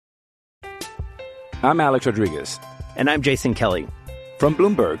I'm Alex Rodriguez. And I'm Jason Kelly. From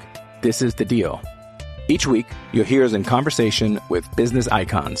Bloomberg, this is The Deal. Each week, you'll hear us in conversation with business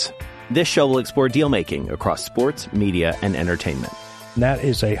icons. This show will explore deal-making across sports, media, and entertainment. That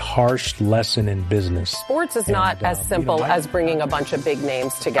is a harsh lesson in business. Sports is not as simple as bringing a bunch of big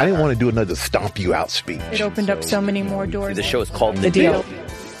names together. I didn't want to do another stomp you out speech. It opened up so many more doors. The show is called The Deal.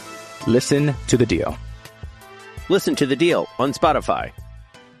 Listen to The Deal. Listen to The Deal on Spotify.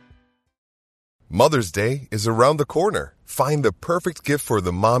 Mother's Day is around the corner. Find the perfect gift for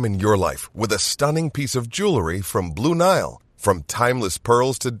the mom in your life with a stunning piece of jewelry from Blue Nile. From timeless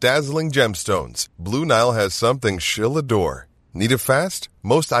pearls to dazzling gemstones, Blue Nile has something she'll adore. Need it fast?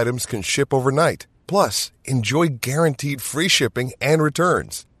 Most items can ship overnight. Plus, enjoy guaranteed free shipping and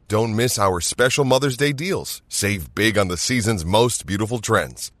returns. Don't miss our special Mother's Day deals. Save big on the season's most beautiful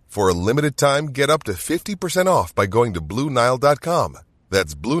trends. For a limited time, get up to 50% off by going to BlueNile.com.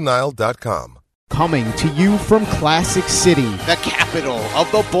 That's BlueNile.com. Coming to you from Classic City, The capital of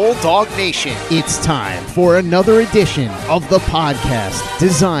the Bulldog Nation. it's time for another edition of the podcast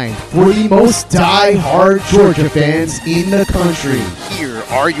designed for the most die-hard Georgia fans in the country. Here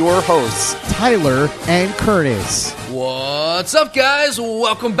are your hosts, Tyler and Curtis. What's up, guys?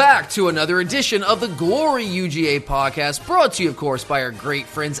 Welcome back to another edition of the Glory UGA podcast, brought to you, of course, by our great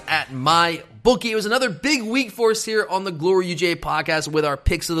friends at MyBookie. It was another big week for us here on the Glory UGA podcast with our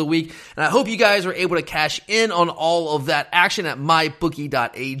picks of the week, and I hope you guys are able to cash in on all of that action at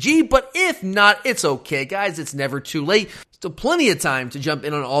mybookie.ag, but if not, it's okay, guys. It's never too late. Still plenty of time to jump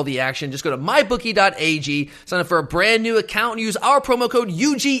in on all the action. Just go to mybookie.ag, sign up for a brand new account, and use our promo code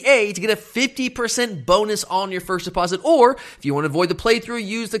UGA to get a 50% bonus on your first deposit. Or if you want to avoid the playthrough,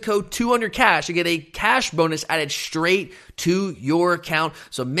 use the code 200cash to get a cash bonus added straight to your account.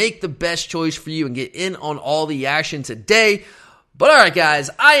 So make the best choice for you and get in on all the action today. But all right, guys,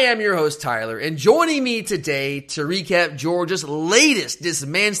 I am your host, Tyler, and joining me today to recap Georgia's latest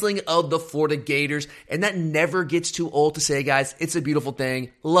dismantling of the Florida Gators, and that never gets too old to say, guys. It's a beautiful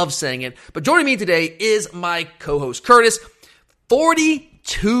thing. Love saying it. But joining me today is my co-host, Curtis.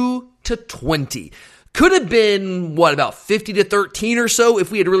 42-20. Could have been, about 50-13 or so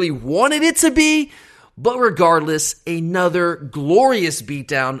if we had really wanted it to be. But regardless, another glorious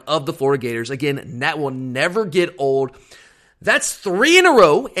beatdown of the Florida Gators. Again, that will never get old. That's 3 in a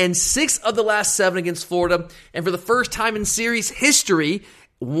row and 6 of the last 7 against Florida. And for the first time in series history,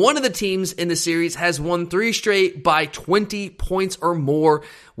 one of the teams in the series has won 3 straight by 20 points or more.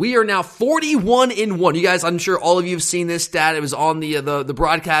 We are now 41-1. You guys, I'm sure all of you have seen this stat. It was on the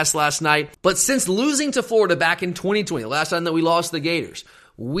broadcast last night. But since losing to Florida back in 2020, the last time that we lost to the Gators,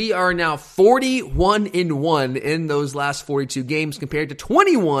 we are now 41-1 in those last 42 games compared to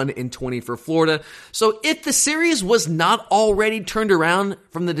 21-20 for Florida. So if the series was not already turned around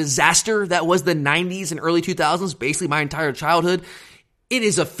from the disaster that was the 90s and early 2000s, basically my entire childhood, it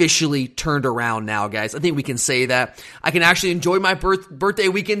is officially turned around now, guys. I think we can say that. I can actually enjoy my birthday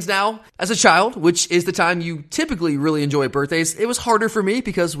weekends now as a child, which is the time you typically really enjoy birthdays. It was harder for me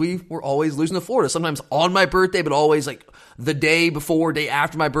because we were always losing to Florida, sometimes on my birthday, but always like the day before, day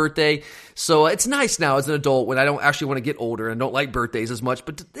after my birthday. So it's nice now as an adult when I don't actually want to get older and don't like birthdays as much,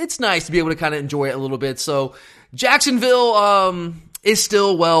 but it's nice to be able to kind of enjoy it a little bit. So Jacksonville is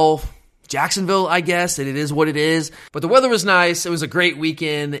still, Jacksonville, I guess, and it is what it is. But the weather was nice. It was a great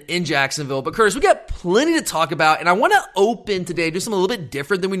weekend in Jacksonville. But Curtis, we got plenty to talk about, and I want to open today, do something a little bit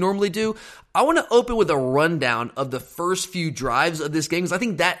different than we normally do. I want to open with a rundown of the first few drives of this game, because I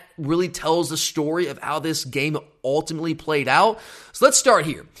think that really tells the story of how this game ultimately played out. So let's start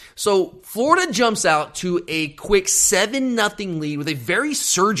here. So Florida jumps out to a quick 7-0 lead with a very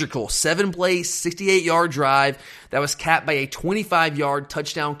surgical 7-play, 68-yard drive that was capped by a 25-yard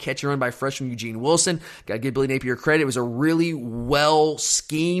touchdown catch and run by freshman Eugene Wilson. Got to give Billy Napier credit. It was a really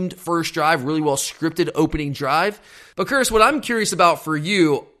well-schemed first drive, really well-scripted opening drive. But Curtis, what I'm curious about for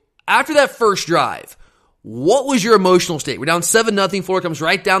you, after that first drive, what was your emotional state? We're down 7-0. Florida comes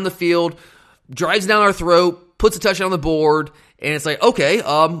right down the field, drives down our throat, puts a touchdown on the board, and it's like, okay,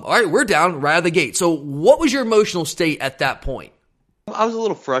 all right, we're down right out of the gate. So what was your emotional state at that point? I was a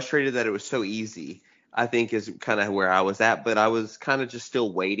little frustrated that it was so easy, I think is kind of where I was at. But I was kind of just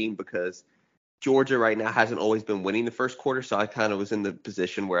still waiting because Georgia right now hasn't always been winning the first quarter. So I kind of was in the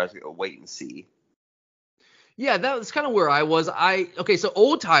position where I was going to wait and see. Yeah, that was kind of where I was. So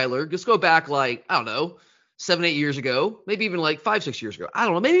old Tyler, just go back 7-8 years ago, maybe even 5-6 years ago. I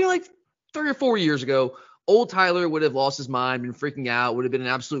don't know, maybe 3 or 4 years ago, old Tyler would have lost his mind, been freaking out, would have been an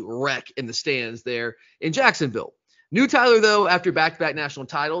absolute wreck in the stands there in Jacksonville. New Tyler, though, after back-to-back national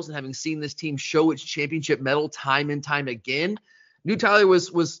titles and having seen this team show its championship medal time and time again, Knew Tyler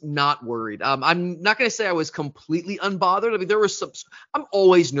was not worried. I'm not going to say I was completely unbothered. I mean, there was some. I'm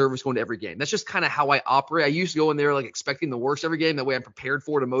always nervous going to every game. That's just kind of how I operate. I used to go in there like expecting the worst every game. That way I'm prepared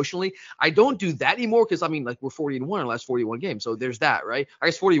for it emotionally. I don't do that anymore because, I mean, like we're 40-1 in our last 41 games. So there's that, right? I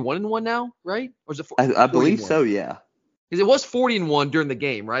guess 41-1 now, right? Or is it 40, I believe so, yeah. Because it was 40-1 during the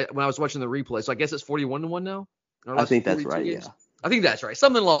game, right? When I was watching the replay. So I guess it's 41-1 now? I think that's right, games? yeah. I think that's right.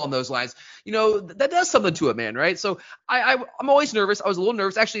 Something along those lines. You know, that does something to a man, right? So I'm always nervous. I was a little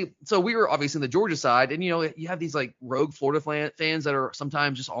nervous. Actually, so we were obviously in the Georgia side, and, you know, you have these like rogue Florida fans that are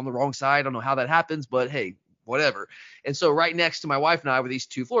sometimes just on the wrong side. I don't know how that happens, but hey, whatever. And so right next to my wife and I were these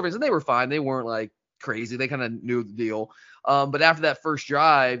two Florida fans, and they were fine. They weren't like crazy. They kind of knew the deal. But after that first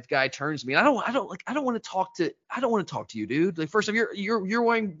drive, guy turns to me, and I don't want to talk to you, dude. Like, first off, you're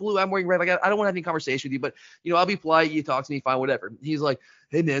wearing blue, I'm wearing red. Like, I don't want to have any conversation with you, but, you know, I'll be polite. You talk to me, fine, whatever. He's like,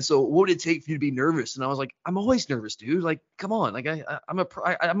 hey man, so what would it take for you to be nervous? And I was like, I'm always nervous, dude. Like, come on. Like,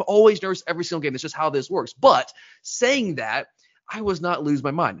 I'm always nervous every single game. That's just how this works. But saying that, I was not losing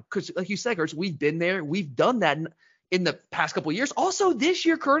my mind, because like you said, Curtis, we've been there. We've done that in the past couple of years. Also this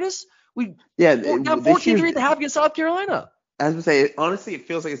year, Curtis, we down 14-3 at the half against South Carolina. I was going to say, honestly, it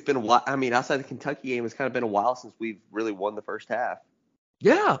feels like it's been a while. I mean, outside the Kentucky game, it's kind of been a while since we've really won the first half.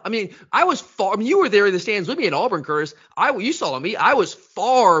 Yeah, I mean, you were there in the stands with me at Auburn, Curtis. You saw me. I was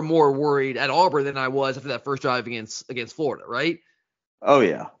far more worried at Auburn than I was after that first drive against Florida, right? Oh,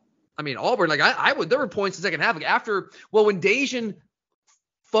 yeah. I mean, Auburn, like, there were points in the second half. Like when Dajan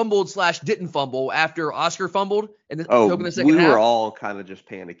fumbled / didn't fumble after Oscar fumbled in the second half. We were all kind of just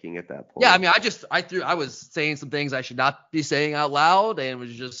panicking at that point. Yeah, I mean, I was saying some things I should not be saying out loud, and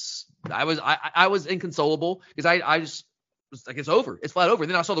was just I was inconsolable because I just was like, it's over, it's flat over.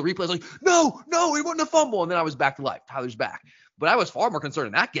 And then I saw the replay, I was like, no, he wasn't a fumble, and then I was back to life. Tyler's back, but I was far more concerned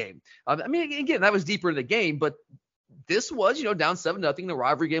in that game. I mean, again, that was deeper in the game, but this was, you know, down 7-0 in a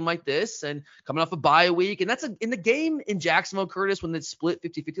rivalry game like this, and coming off a bye week. And that's in the game in Jacksonville, Curtis, when it's split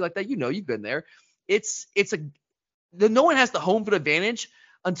 50-50 like that, you know, you've been there. No one has the home field advantage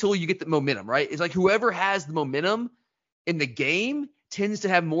until you get the momentum, right? It's like whoever has the momentum in the game tends to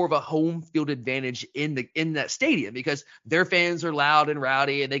have more of a home field advantage in that stadium, because their fans are loud and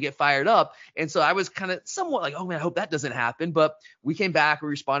rowdy and they get fired up. And so I was kind of somewhat like, oh man, I hope that doesn't happen. But we came back, we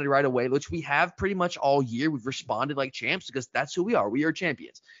responded right away, which we have pretty much all year. We've responded like champs because that's who we are. We are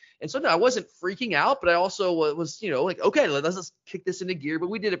champions. And so no, I wasn't freaking out, but I also was, you know, like, okay, let's just kick this into gear. But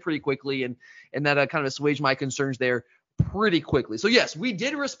we did it pretty quickly, and that kind of assuaged my concerns there pretty quickly. So yes, we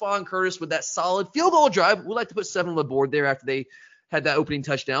did respond, Curtis, with that solid field goal drive. We'd like to put 7 on the board there after they had that opening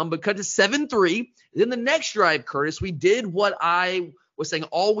touchdown, but cut to 7-3. Then the next drive, Curtis, we did what I was saying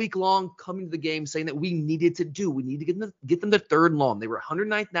all week long coming to the game, saying that we needed to do. We need to get them to third and long. They were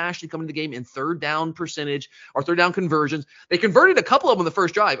 109th nationally coming to the game in third down percentage or third down conversions. They converted a couple of them in the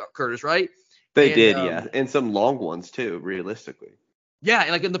first drive, Curtis, right? They did, yeah. And some long ones too, realistically. Yeah,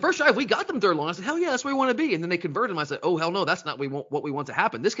 and like in the first drive, we got them third long. I said, hell yeah, that's where we want to be. And then they converted them. I said, oh, hell no, that's not what we want to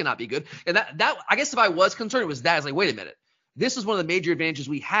happen. This cannot be good. And that I guess if I was concerned, it was that. I was like, wait a minute. This is one of the major advantages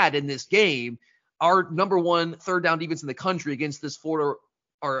we had in this game. Our number one third down defense in the country against this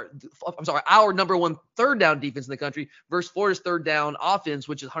our number one third down defense in the country versus Florida's third down offense,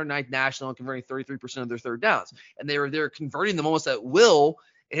 which is 109th national and converting 33% of their third downs. And they're converting them almost at will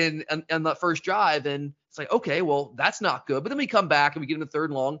in that first drive. And it's like, okay, well, that's not good. But then we come back and we get them to third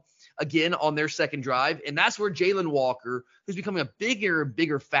and long again on their second drive. And that's where Jalen Walker, who's becoming a bigger and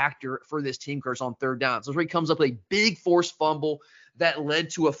bigger factor for this team, Curse, on third down. So where he comes up with a big forced fumble that led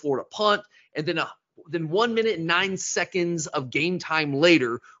to a Florida punt. And then 1 minute and 9 seconds of game time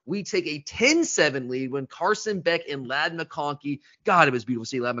later, we take a 10-7 lead when Carson Beck and Ladd McConkey, God, it was beautiful to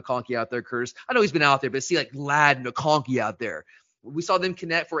see Ladd McConkey out there, Curtis. I know he's been out there, but see like Ladd McConkey out there. We saw them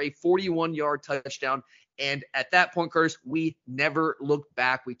connect for a 41-yard touchdown. And at that point, Curtis, we never looked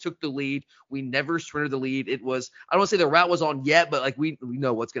back. We took the lead. We never surrendered the lead. It was, I don't want to say the route was on yet, but like we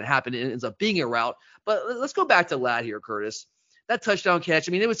know what's going to happen. It ends up being a route. But let's go back to Ladd here, Curtis. That touchdown catch,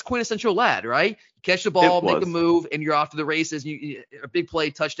 I mean, it was quintessential Ladd, right? You catch the ball, make a move, and you're off to the races. A big play,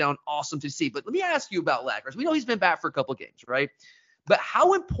 touchdown, awesome to see. But let me ask you about Ladd, Curtis. We know he's been back for a couple of games, right? But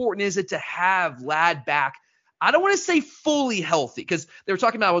how important is it to have Ladd back? I don't want to say fully healthy, because they were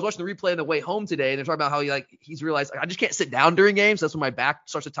talking about, I was watching the replay on the way home today, and they're talking about how he's realized I just can't sit down during games. That's when my back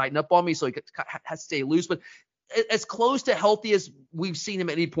starts to tighten up on me, so he has to stay loose. But as close to healthy as we've seen him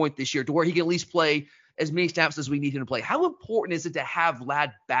at any point this year, to where he can at least play as many snaps as we need him to play. How important is it to have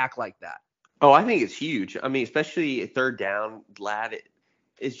Ladd back like that? Oh, I think it's huge. I mean, especially at third down, Ladd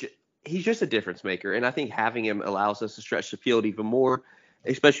he's just a difference maker, and I think having him allows us to stretch the field even more,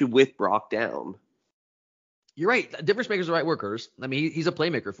 especially with Brock down. You're right. Difference maker is the right word, Curtis. I mean, he's a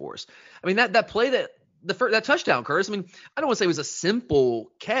playmaker for us. I mean, that play that touchdown, Curtis. I mean, I don't want to say it was a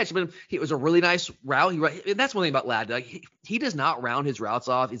simple catch, but it was a really nice route. And that's one thing about Ladd. Like, he does not round his routes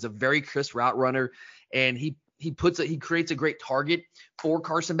off. He's a very crisp route runner, and he creates a great target for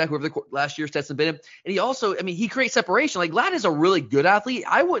Carson Beck, whoever last year's Stetson Bennett. And he also, I mean, he creates separation. Like, Ladd is a really good athlete.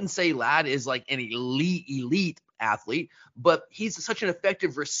 I wouldn't say Ladd is like an elite athlete, but he's such an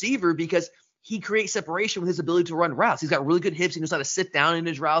effective receiver because he creates separation with his ability to run routes. He's got really good hips. He knows how to sit down in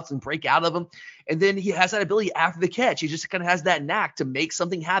his routes and break out of them. And then he has that ability after the catch. He just kind of has that knack to make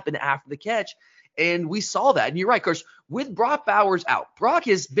something happen after the catch. And we saw that. And you're right, Coach, with Brock Bowers out, Brock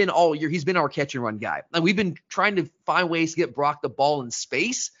has been all year, he's been our catch and run guy. And we've been trying to find ways to get Brock the ball in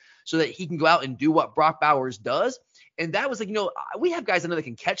space so that he can go out and do what Brock Bowers does. And that was like, we have guys I know that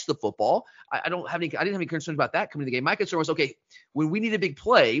can catch the football. I didn't have any concerns about that coming to the game. My concern was, okay, when we need a big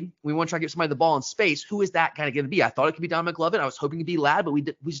play, we want to try to get somebody the ball in space. Who is that kind of going to be? I thought it could be Don McLovin. I was hoping to be Ladd, but we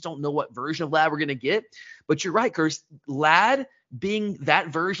just don't know what version of Ladd we're going to get. But you're right, Curtis. Ladd being that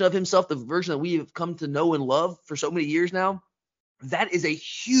version of himself, the version that we have come to know and love for so many years now, that is a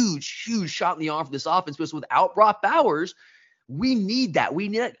huge, huge shot in the arm for this offense, because without Brock Bowers, we need that. We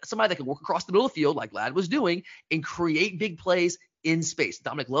need somebody that can work across the middle of the field like Ladd was doing and create big plays in space.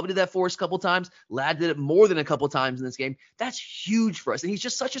 Dominic Lovett did that for us a couple times. Ladd did it more than a couple times in this game. That's huge for us. And he's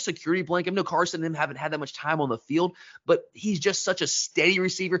just such a security blanket. I know Carson and him haven't had that much time on the field, but he's just such a steady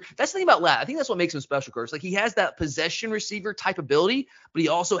receiver. That's the thing about Ladd. I think that's what makes him special, Curtis. Like, he has that possession receiver type ability, but he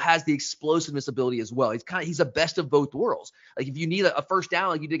also has the explosiveness ability as well. He's a best of both worlds. Like, if you need a first down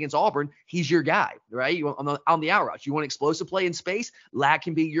like you did against Auburn, he's your guy, right? You want on the out routes. You want explosive play in space, Ladd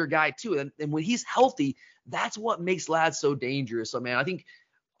can be your guy too. And when he's healthy, that's what makes Ladd so dangerous. So, man, I think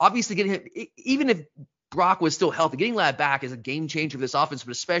obviously getting him, even if Brock was still healthy, getting Ladd back is a game changer for this offense,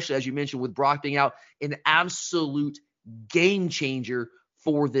 but especially, as you mentioned, with Brock being out, an absolute game changer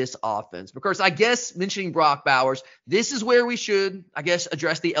for this offense. Because I guess mentioning Brock Bowers, this is where we should, I guess,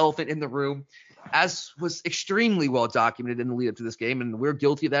 address the elephant in the room, as was extremely well documented in the lead up to this game, and we're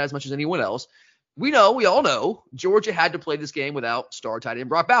guilty of that as much as anyone else. We all know Georgia had to play this game without star tight end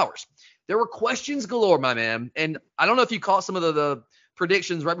Brock Bowers. There were questions galore, my man. And I don't know if you caught some of the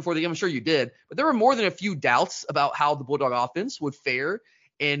predictions right before the game. I'm sure you did. But there were more than a few doubts about how the Bulldog offense would fare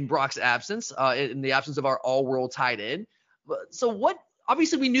in Brock's absence, in the absence of our all-world tight end. So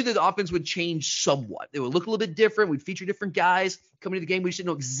obviously, we knew that the offense would change somewhat. It would look a little bit different. We'd feature different guys coming to the game. We just didn't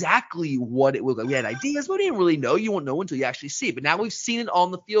know exactly what it would look like. We had ideas, but we didn't really know. You won't know until you actually see it. But now we've seen it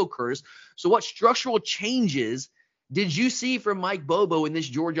on the field, Curtis. So what structural changes did you see from Mike Bobo in this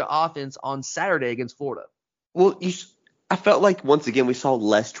Georgia offense on Saturday against Florida? Well, I felt like, once again, we saw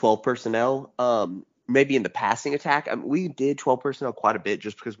less 12 personnel. Maybe in the passing attack, we did 12 personnel quite a bit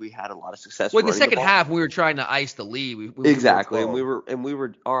just because we had a lot of success. Well, in the second half, we were trying to ice the lead. Exactly, and we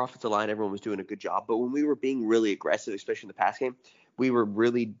were our offensive line. Everyone was doing a good job, but when we were being really aggressive, especially in the pass game, we were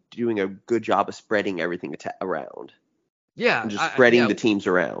really doing a good job of spreading everything around. Yeah, and just spreading the teams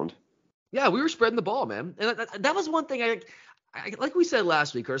around. Yeah, we were spreading the ball, man, and that was one thing I like we said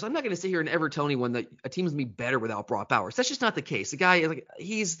last week, Curtis, I'm not going to sit here and ever tell anyone that a team's going to be better without Brock Bowers. That's just not the case. The guy,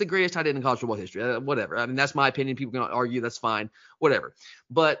 he's the greatest tight end in college football history. Whatever. I mean, that's my opinion. People can argue. That's fine. Whatever.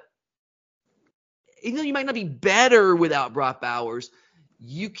 But even though you might not be better without Brock Bowers,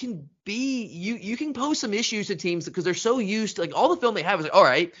 you can pose some issues to teams because they're so used to, like, all the film they have is like, all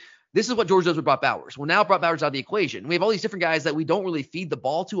right, this is what Georgia does with Brock Bowers. Well, now Brock Bowers is out of the equation. We have all these different guys that we don't really feed the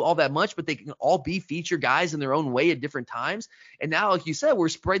ball to all that much, but they can all be feature guys in their own way at different times. And now, like you said, we're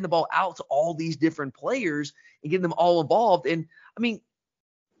spreading the ball out to all these different players and getting them all involved. And I mean,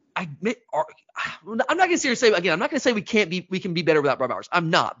 I'm not going to say again, I'm not going to say we can be better without Brock Bowers. I'm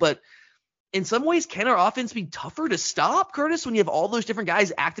not, but in some ways, can our offense be tougher to stop, Curtis, when you have all those different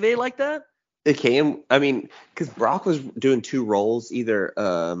guys activated like that? It can. I mean, because Brock was doing two roles, either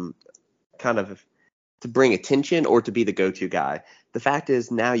kind of to bring attention or to be the go-to guy. The fact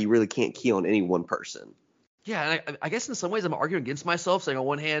is, now you really can't key on any one person. Yeah, and I guess in some ways I'm arguing against myself, saying on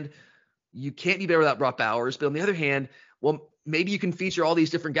one hand, you can't be better without Brock Bowers, but on the other hand, well, maybe you can feature all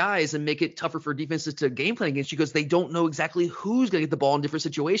these different guys and make it tougher for defenses to game plan against you because they don't know exactly who's going to get the ball in different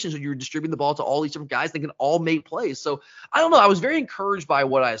situations. When you're distributing the ball to all these different guys, they can all make plays. So I don't know. I was very encouraged by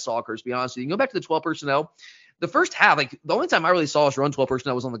what I saw, Curtis, to be honest with you. You can go back to the 12 personnel. The first half, like the only time I really saw us run 12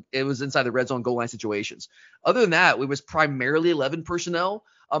 personnel was inside the red zone goal line situations. Other than that, it was primarily 11 personnel.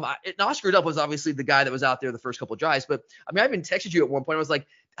 Oscar Dubb was obviously the guy that was out there the first couple of drives, but I mean, I even texted you at one point. I was like,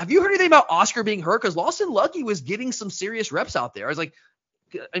 have you heard anything about Oscar being hurt? Because Lawson Lucky was getting some serious reps out there. I was like,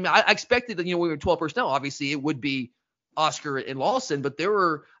 I mean, I expected that, when we were 12 personnel, obviously it would be Oscar and Lawson, but there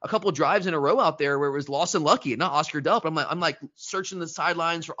were a couple of drives in a row out there where it was Lawson lucky and not Oscar Delp. I'm like searching the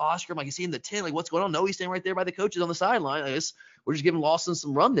sidelines for Oscar. I'm like, is he in the 10? Like, what's going on? No, he's standing right there by the coaches on the sideline. We're just giving Lawson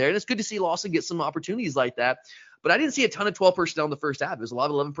some run there. And it's good to see Lawson get some opportunities like that. But I didn't see a ton of 12 personnel in the first half. It was a lot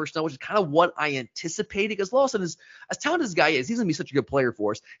of 11 personnel, which is kind of what I anticipated, because Lawson is, as talented as this guy is, he's going to be such a good player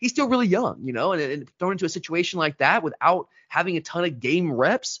for us. He's still really young, and thrown into a situation like that without having a ton of game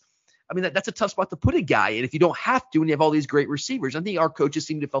reps, I mean, that's a tough spot to put a guy in if you don't have to and you have all these great receivers. I think our coaches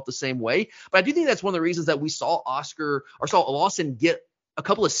seem to have felt the same way. But I do think that's one of the reasons that we saw Lawson get a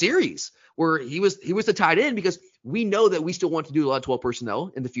couple of series where he was the tight end, because we know that we still want to do a lot of 12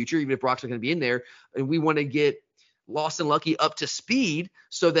 personnel in the future, even if Brock's not going to be in there. And we want to get Lawson Lucky up to speed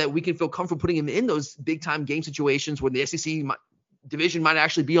so that we can feel comfortable putting him in those big-time game situations when the SEC division might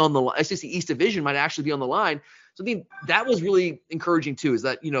actually be on the SEC East division might actually be on the line. So I think that was really encouraging too, is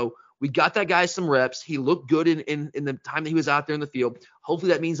that, we got that guy some reps. He looked good in the time that he was out there in the field.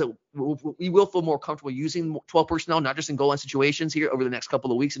 Hopefully that means that we will feel more comfortable using 12 personnel, not just in goal line situations here over the next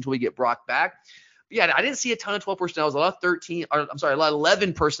couple of weeks until we get Brock back. But yeah, I didn't see a ton of 12 personnel. It was a lot of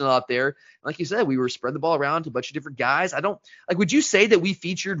 11 personnel out there. Like you said, we were spreading the ball around to a bunch of different guys. Would you say that we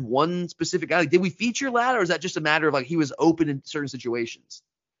featured one specific guy? Did we feature Ladd, or is that just a matter of he was open in certain situations?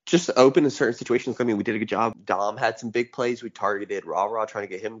 Just open in certain situations. I mean, we did a good job. Dom had some big plays. We targeted Ra trying to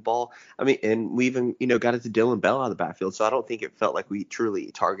get him the ball. I mean, and we even, got it to Dylan Bell out of the backfield. So I don't think it felt like we truly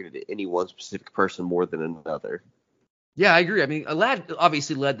targeted any one specific person more than another. Yeah, I agree. I mean, Ladd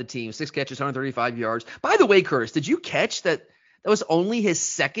obviously led the team. 6 catches, 135 yards. By the way, Curtis, did you catch that was only his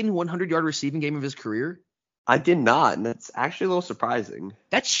second 100-yard receiving game of his career? I did not, and that's actually a little surprising.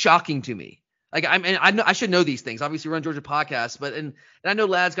 That's shocking to me. I should know these things. Obviously, we run Georgia podcasts, but and I know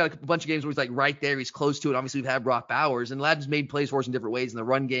Ladd's got a bunch of games where he's right there, he's close to it. Obviously, we've had Brock Bowers, and Ladd's made plays for us in different ways in the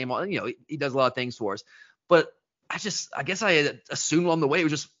run game. He does a lot of things for us. But I guess I had assumed along the way it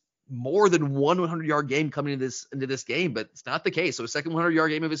was just more than one 100-yard game coming into this game, but it's not the case. So, a second 100-yard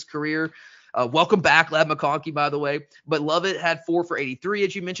game of his career. Welcome back, Ladd McConkey, by the way. But Lovett had 4 for 83,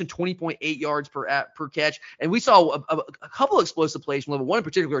 as you mentioned, 20.8 yards per catch. And we saw a couple of explosive plays from Lovett. One in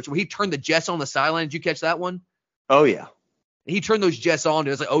particular where he turned the Jets on the sideline. Did you catch that one? Oh, yeah. He turned those Jets on. And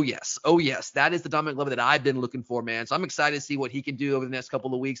it was like, oh, yes. That is the Dominic Lovett that I've been looking for, man. So I'm excited to see what he can do over the next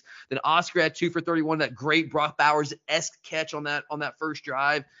couple of weeks. Then Oscar had 2 for 31, that great Brock Bowers-esque catch on that first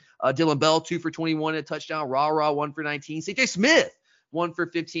drive. Dylan Bell, 2 for 21, a touchdown. Ra 1 for 19. C.J. Smith, 1 for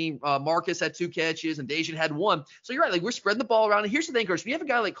 15. Marcus had 2 catches, and Dejan had 1. So you're right. We're spreading the ball around. And here's the thing, Carson. When you have a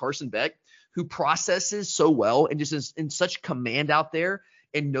guy like Carson Beck who processes so well and just is in such command out there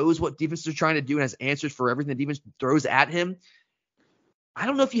and knows what defenses are trying to do and has answers for everything the defense throws at him, I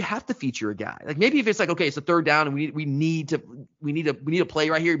don't know if you have to feature a guy. Maybe if it's okay, it's a third down and we need a play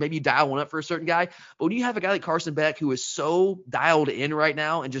right here. Maybe you dial one up for a certain guy. But when you have a guy like Carson Beck who is so dialed in right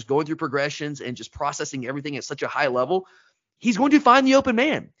now and just going through progressions and just processing everything at such a high level, he's going to find the open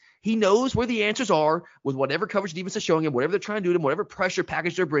man. He knows where the answers are with whatever coverage defense is showing him, whatever they're trying to do to him, whatever pressure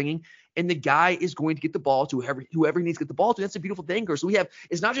package they're bringing, and the guy is going to get the ball to whoever he needs to get the ball to. That's a beautiful thing. So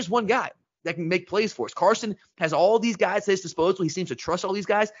it's not just one guy that can make plays for us. Carson has all these guys at his disposal. He seems to trust all these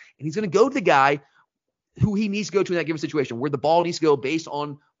guys, and he's going to go to the guy who he needs to go to in that given situation, where the ball needs to go based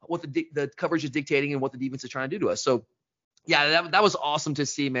on what the coverage is dictating and what the defense is trying to do to us. So, yeah, that was awesome to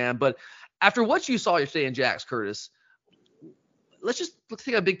see, man. But after what you saw yesterday in Jax, Curtis, let's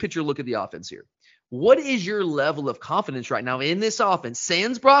take a big picture look at the offense here. What is your level of confidence right now in this offense,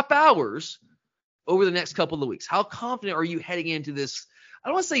 sans Brock Bowers, over the next couple of weeks? How confident are you heading into this, I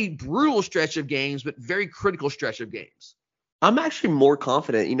don't want to say brutal stretch of games, but very critical stretch of games? I'm actually more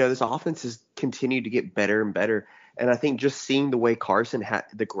confident. This offense has continued to get better and better. And I think just seeing the way Carson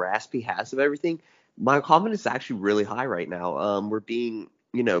the grasp he has of everything, my confidence is actually really high right now. We're being,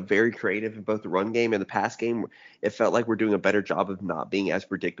 very creative in both the run game and the pass game. It felt like we're doing a better job of not being as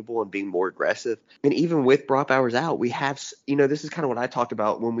predictable and being more aggressive. And even with Brock Bowers out, we have, this is kind of what I talked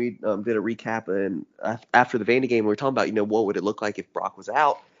about when we did a recap and after the Vandy game, we were talking about, what would it look like if Brock was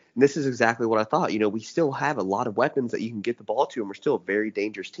out? And this is exactly what I thought. We still have a lot of weapons that you can get the ball to, and we're still a very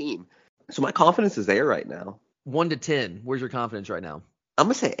dangerous team. So my confidence is there right now. 1 to 10, where's your confidence right now? I'm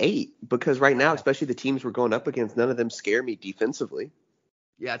going to say 8, because right now, especially the teams we're going up against, none of them scare me defensively.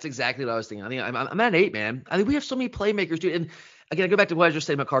 Yeah, that's exactly what I was thinking. I think I'm at 8, man. I think we have so many playmakers, dude. And again, I go back to what I just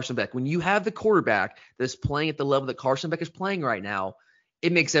said about Carson Beck. When you have the quarterback that's playing at the level that Carson Beck is playing right now,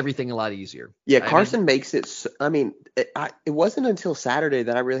 it makes everything a lot easier. Yeah, Carson makes it. It wasn't until Saturday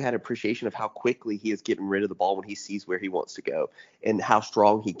that I really had appreciation of how quickly he is getting rid of the ball when he sees where he wants to go and how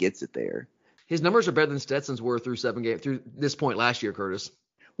strong he gets it there. His numbers are better than Stetson's were through 7 games through this point last year, Curtis.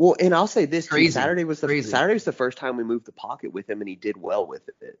 Well, and I'll say this too. Crazy. Saturday was the first time we moved the pocket with him, and he did well with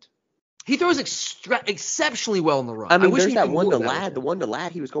it. He throws exceptionally well in the run. I mean, wish there's he that could one more to of Ladd. The one to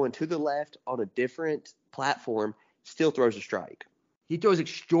Ladd, he was going to the left on a different platform, still throws a strike. He throws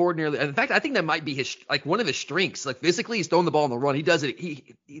extraordinarily. In fact, I think that might be his one of his strengths. Like physically, he's throwing the ball on the run. He does it.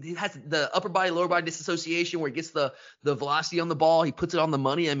 He has the upper body, lower body disassociation where he gets the velocity on the ball. He puts it on the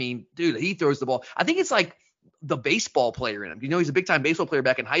money. I mean, dude, he throws the ball. I think it's like the baseball player in him. You know, he's a big time baseball player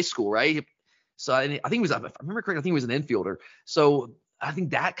back in high school, right? So I think he was. If I remember correctly, I think he was an infielder. So I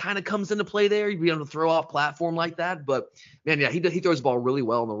think that kind of comes into play there. You'd be able to throw off platform like that. But, man, yeah, he throws the ball really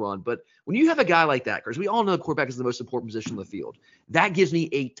well on the run. But when you have a guy like that, because we all know the quarterback is the most important position in the field, that gives me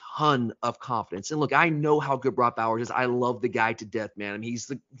a ton of confidence. And, look, I know how good Brock Bowers is. I love the guy to death, man. I mean, he's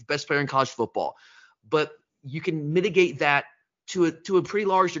the best player in college football. But you can mitigate that to a pretty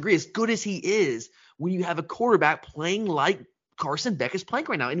large degree, as good as he is, when you have a quarterback playing like Carson Beck is playing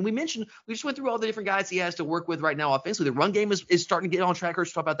right now. And we just went through all the different guys he has to work with right now offensively. The run game is starting to get on track. We'll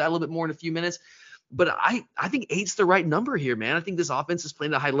talk about that a little bit more in a few minutes. But I think 8's the right number here, man. I think this offense is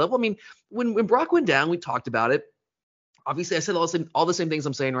playing at a high level. I mean, when Brock went down, we talked about it. Obviously, I said all the same things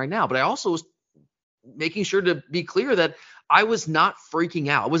I'm saying right now, but I also was making sure to be clear that I was not freaking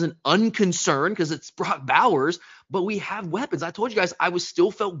out. I wasn't unconcerned because it's Brock Bowers, but we have weapons. I told you guys I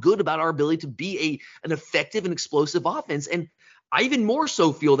still felt good about our ability to be an effective and explosive offense. And I even more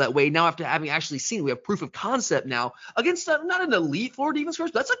so feel that way now after having actually seen it. We have proof of concept now against not an elite Florida defense,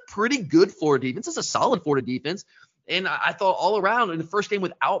 but that's a pretty good Florida defense. It's a solid Florida defense. And I thought all around in the first game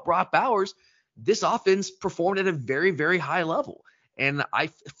without Brock Bowers, this offense performed at a very, very high level. And I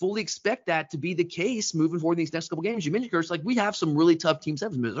fully expect that to be the case moving forward in these next couple games. You mentioned, Curtis, like we have some really tough teams.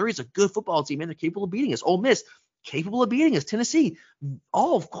 Missouri's a good football team, and they're capable of beating us. Ole Miss, capable of beating us. Tennessee,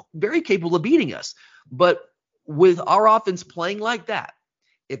 all very capable of beating us. But with our offense playing like that,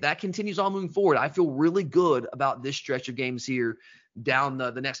 if that continues on moving forward, I feel really good about this stretch of games here down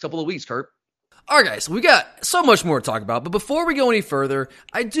the next couple of weeks, Kurt. All right, guys, we got so much more to talk about, but before we go any further,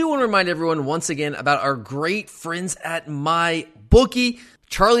 I do want to remind everyone once again about our great friends at MyBookie.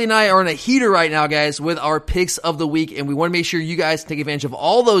 Charlie and I are on a heater right now, guys, with our picks of the week, and we want to make sure you guys take advantage of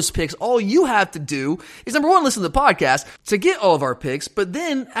all those picks. All you have to do is, number one, listen to the podcast to get all of our picks, but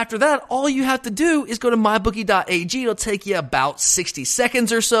then after that, all you have to do is go to mybookie.ag. It'll take you about 60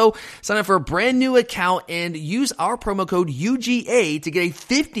 seconds or so. Sign up for a brand new account and use our promo code UGA to get a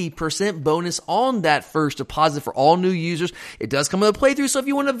 50% bonus on that first deposit for all new users. It does come with a playthrough, so if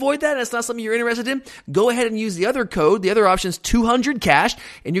you want to avoid that, that's not something you're interested in, go ahead and use the other code. The other option is 200 cash.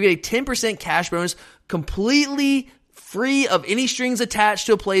 And you get a 10% cash bonus completely free of any strings attached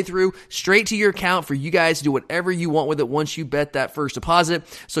to a playthrough, straight to your account for you guys to do whatever you want with it once you bet that first deposit.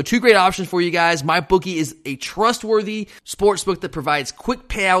 So two great options for you guys. MyBookie is a trustworthy sportsbook that provides quick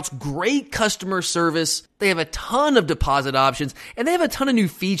payouts, great customer service. They have a ton of deposit options, and they have a ton of new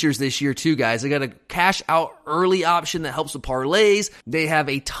features this year too, guys. They got a cash out early option that helps with parlays. They have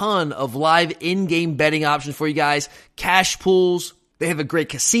a ton of live in-game betting options for you guys, cash pools. They have a great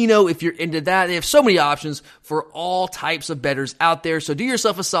casino if you're into that. They have so many options for all types of bettors out there. So do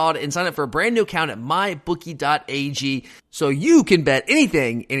yourself a solid and sign up for a brand new account at mybookie.ag so you can bet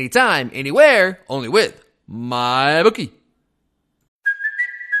anything, anytime, anywhere, only with MyBookie.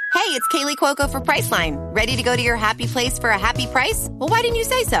 Hey, it's Kaylee Cuoco for Priceline. Ready to go to your happy place for a happy price? Well, why didn't you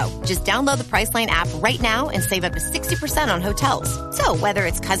say so? Just download the Priceline app right now and save up to 60% on hotels. So whether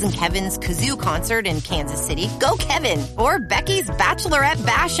it's Cousin Kevin's Kazoo Concert in Kansas City, go Kevin, or Becky's Bachelorette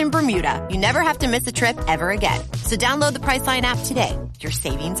Bash in Bermuda, you never have to miss a trip ever again. So download the Priceline app today. Your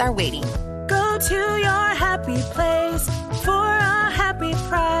savings are waiting. Go to your happy place for a happy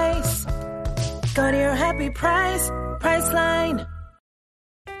price. Go to your happy price, Priceline.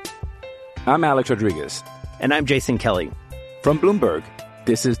 I'm Alex Rodriguez. And I'm Jason Kelly. From Bloomberg,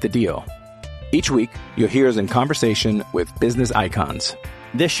 this is The Deal. Each week, you'll hear us in conversation with business icons.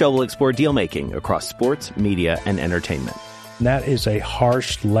 This show will explore deal-making across sports, media, and entertainment. That is a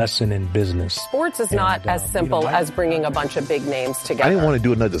harsh lesson in business. Sports is not as simple as bringing a bunch of big names together. I didn't want to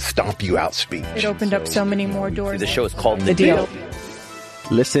do another stomp you out speech. It opened up so many more doors. The show is called The Deal.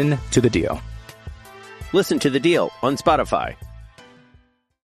 Listen to The Deal. Listen to The Deal on Spotify.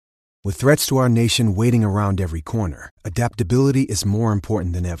 With threats to our nation waiting around every corner, adaptability is more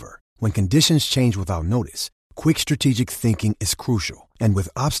important than ever. When conditions change without notice, quick strategic thinking is crucial. And with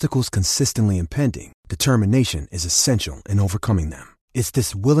obstacles consistently impending, determination is essential in overcoming them. It's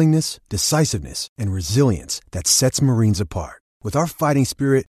this willingness, decisiveness, and resilience that sets Marines apart. With our fighting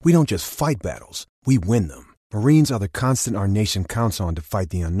spirit, we don't just fight battles, we win them. Marines are the constant our nation counts on to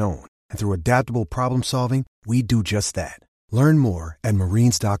fight the unknown. And through adaptable problem solving, we do just that. Learn more at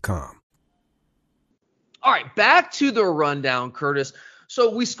marines.com. All right, back to the rundown, Curtis.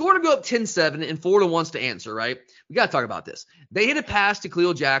 So we scored to go up 10-7, and Florida wants to answer, right? We got to talk about this. They hit a pass to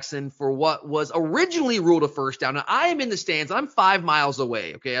Khalil Jackson for what was originally ruled a first down. Now, I am in the stands. I'm 5 miles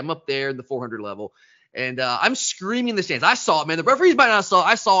away, okay? I'm up there in the 400 level, and I'm screaming in the stands. I saw it, man. The referees might not saw it.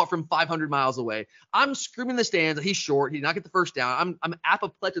 I saw it from 500 miles away. I'm screaming in the stands. He's short. He did not get the first down. I'm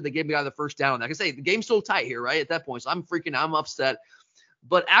apoplectic they gave me out of the first down. Like I say, the game's still tight here, right, at that point. So I'm freaking out. I'm upset.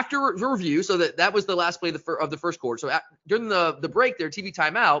 But after review, so that was the last play of the first quarter. So during the break there, TV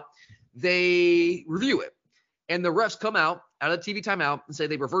timeout, they review it. And the refs come out of the TV timeout and say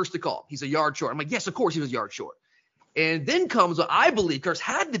they reversed the call. He's a yard short. I'm like, yes, of course he was a yard short. And then comes what I believe, Curtis,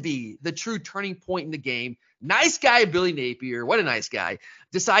 had to be the true turning point in the game. Nice guy, Billy Napier, what a nice guy,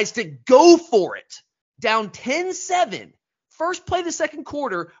 decides to go for it. Down 10-7, first play of the second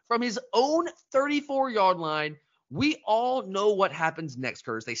quarter from his own 34-yard line. We all know what happens next,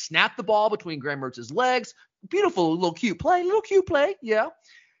 Curtis. They snap the ball between Graham Mertz's legs. Beautiful little cute play, yeah.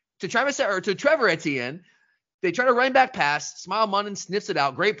 To Trevor Etienne. They try to run back pass. Smile Munnon sniffs it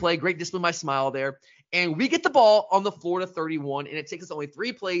out. Great play, great discipline by Smile there. And we get the ball on the Florida 31, and it takes us only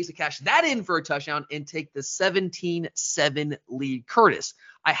 3 plays to cash that in for a touchdown and take the 17-7 lead. Curtis,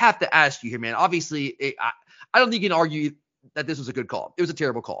 I have to ask you here, man. Obviously, I don't think you can argue that this was a good call. It was a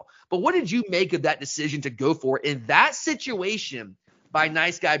terrible call. But what did you make of that decision to go for it in that situation by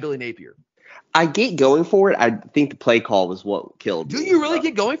nice guy Billy Napier? I get going for it. I think the play call was what killed me. Do you really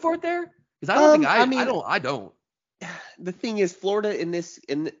get going for it there? Because I don't. The thing is, Florida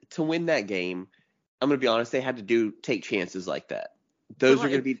to win that game, I'm going to be honest, they had to take chances like that. Those are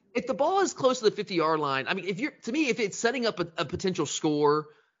going to be. If the ball is close to the 50-yard line, I mean, if it's setting up a potential score,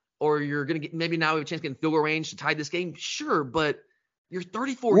 or you're going to get, maybe now we have a chance to get in field goal range to tie this game, sure, but you're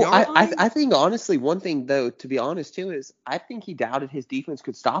 34-yard line? I think, honestly, one thing, though, to be honest, too, is I think he doubted his defense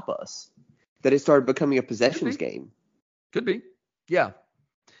could stop us, that it started becoming a possessions game. Could be. Yeah.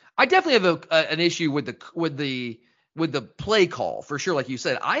 I definitely have an issue with the play call, for sure, like you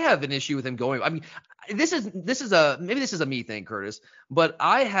said. I have an issue with him going – I mean, this is a me thing, Curtis, but look,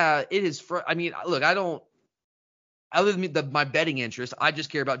 I don't – other than my betting interest, I just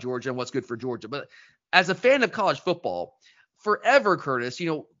care about Georgia and what's good for Georgia. But as a fan of college football, forever, Curtis,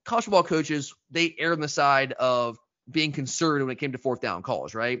 college football coaches, they err on the side of being conservative when it came to fourth down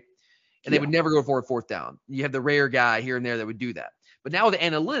calls, right? And they would never go for a fourth down. You have the rare guy here and there that would do that. But now with the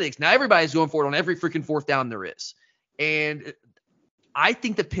analytics, now everybody's going for it on every freaking fourth down there is. And I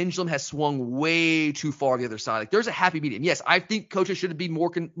think the pendulum has swung way too far the other side. Like, there's a happy medium. Yes, I think coaches should be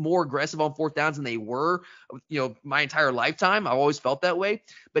more aggressive on fourth downs than they were, my entire lifetime. I've always felt that way.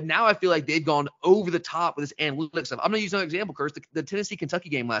 But now I feel like they've gone over the top with this analytics stuff. I'm going to use another example, Curtis, the Tennessee-Kentucky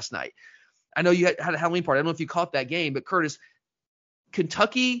game last night. I know you had a Halloween party. I don't know if you caught that game, but Curtis,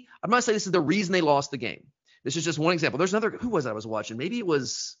 Kentucky, I'm not saying this is the reason they lost the game. This is just one example. There's another, who was I was watching? Maybe it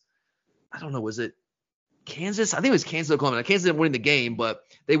was, I don't know, was it Kansas? I think it was Kansas, Oklahoma. Kansas didn't win the game, but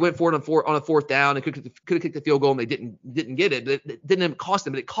they went for it on a fourth down and could have kicked the field goal, and they didn't get it. It didn't cost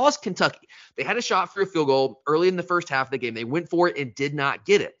them, but it cost Kentucky. They had a shot for a field goal early in the first half of the game. They went for it and did not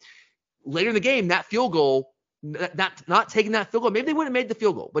get it. Later in the game, that field goal, not taking that field goal, maybe they wouldn't have made the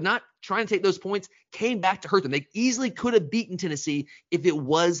field goal, but not trying to take those points came back to hurt them. They easily could have beaten Tennessee if it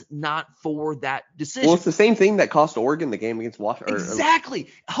was not for that decision. Well, it's the same thing that cost Oregon the game against Washington.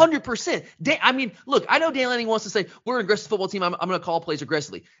 Exactly. 100%. I mean, look, I know Dan Lanning wants to say, we're an aggressive football team. I'm going to call plays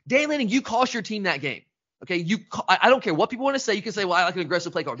aggressively. Dan Lanning, you cost your team that game. Okay. I don't care what people want to say. You can say, well, I like an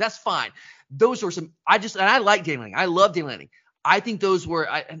aggressive play call. That's fine. Those were I like Dan Lanning. I love Dan Lanning. I think those were,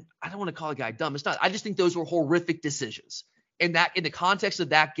 I don't want to call a guy dumb. It's not. I just think those were horrific decisions in the context of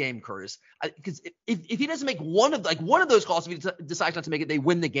that game, Curtis. Because if he doesn't make one of those calls, if he decides not to make it, they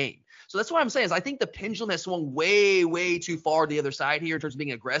win the game. So that's what I'm saying is I think the pendulum has swung way, way too far to the other side here in terms of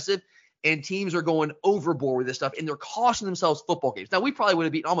being aggressive, and teams are going overboard with this stuff, and they're costing themselves football games. Now, we probably would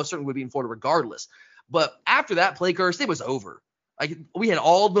have beaten, almost certainly would have beaten Florida regardless. But after that play, Curtis, it was over. Like, we had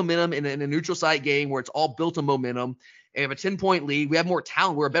all the momentum in a neutral site game where it's all built on momentum. They have a 10-point lead. We have more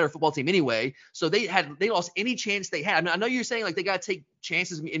talent. We're a better football team anyway. So they lost any chance they had. I mean, I know you're saying like they got to take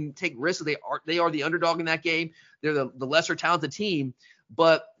chances and take risks. They are the underdog in that game. They're the lesser talented team.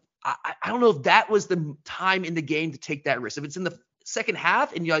 But I don't know if that was the time in the game to take that risk. If it's in the second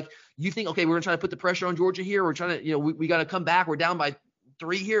half and you think, okay, we're going to try to put the pressure on Georgia here. We're trying to, we got to come back. We're down by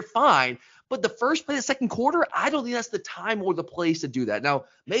 3 here. Fine. But the first play of the second quarter, I don't think that's the time or the place to do that. Now,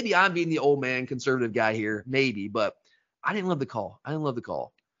 maybe I'm being the old man conservative guy here, maybe, but I didn't love the call.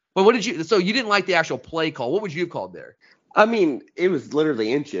 But what did you – so you didn't like the actual play call. What would you have called there? I mean, it was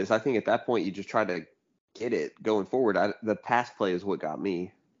literally inches. I think at that point you just try to get it going forward. The pass play is what got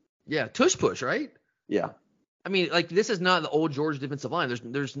me. Yeah, tush push, right? Yeah. I mean, like, this is not the old Georgia defensive line.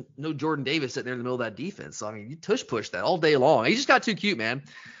 There's no Jordan Davis sitting there in the middle of that defense. So, I mean, you tush push that all day long. He just got too cute, man.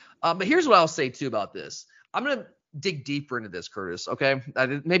 But here's what I'll say, too, about this. I'm going to dig deeper into this, Curtis, okay?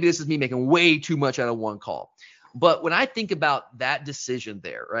 Maybe this is me making way too much out of one call. But when I think about that decision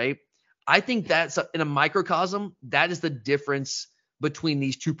there, right, I think that's in a microcosm, that is the difference between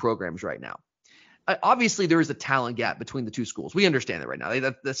these two programs right now. Obviously, there is a talent gap between the two schools. We understand that right now.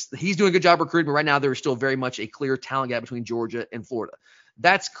 He's doing a good job recruiting, but right now there is still very much a clear talent gap between Georgia and Florida.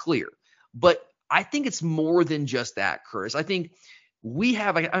 That's clear. But I think it's more than just that, Curtis. I think we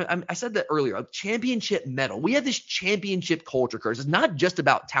have, I said that earlier, a championship medal. We have this championship culture, Curtis. It's not just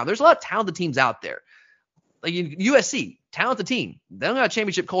about talent. There's a lot of talented teams out there. Like USC, talented team. They don't have a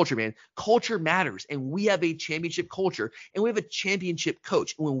championship culture, man. Culture matters, and we have a championship culture, and we have a championship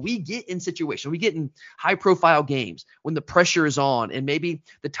coach. And when we get in situations, we get in high-profile games, when the pressure is on, and maybe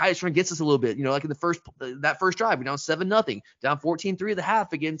the tide is running against us a little bit, like in that first drive, we're down 7-0, down 14-3 at the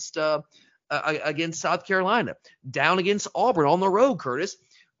half against South Carolina, down against Auburn on the road, Curtis.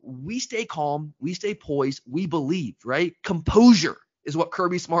 We stay calm, we stay poised, we believe, right? Composure is what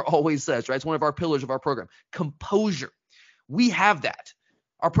Kirby Smart always says, right? It's one of our pillars of our program. Composure. We have that.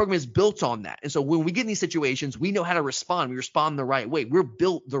 Our program is built on that. And so when we get in these situations, we know how to respond. We respond the right way. We're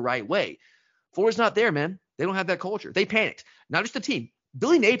built the right way. Florida's not there, man. They don't have that culture. They panicked. Not just the team.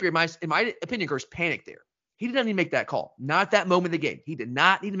 Billy Napier, in my opinion, Curse, panicked there. He did not need to make that call. Not at that moment in the game. He did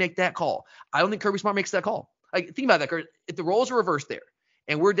not need to make that call. I don't think Kirby Smart makes that call. Like, think about that, Curse. If the roles are reversed there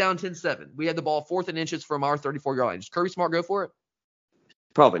and we're down 10-7, we had the ball 4th and inches from our 34-yard line. Does Kirby Smart go for it?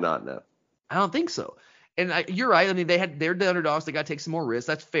 Probably not, no. I don't think so. And you're right. I mean, they're the underdogs. They got to take some more risks.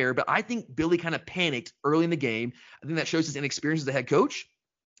 That's fair. But I think Billy kind of panicked early in the game. I think that shows his inexperience as a head coach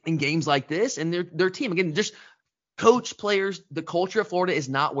in games like this. And their team, again, just coach, players, the culture of Florida is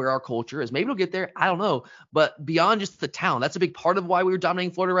not where our culture is. Maybe it'll get there. I don't know. But beyond just the talent, that's a big part of why we were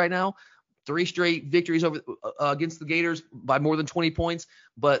dominating Florida right now. 3 straight victories over against the Gators by more than 20 points.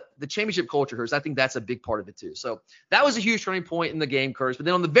 But the championship culture, Curtis, I think that's a big part of it too. So that was a huge turning point in the game, Curtis. But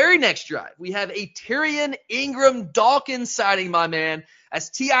then on the very next drive, we have a Tyrion Ingram-Dawkins sighting, my man,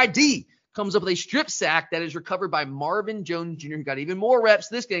 as TID comes up with a strip sack that is recovered by Marvin Jones Jr., who got even more reps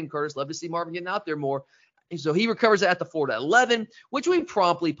this game, Curtis. Love to see Marvin getting out there more. And so he recovers it at the Florida 11, which we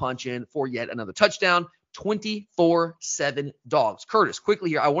promptly punch in for yet another touchdown. 24-7 dogs. Curtis, quickly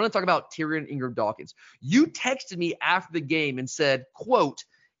here, I want to talk about Tyrion Ingram-Dawkins. You texted me after the game and said, quote,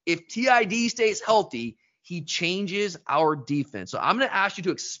 if TID stays healthy, he changes our defense. So I'm going to ask you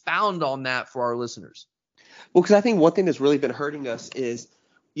to expound on that for our listeners. Well, because I think one thing that's really been hurting us is,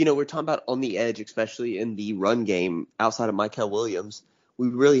 we're talking about on the edge, especially in the run game outside of Mykel Williams. We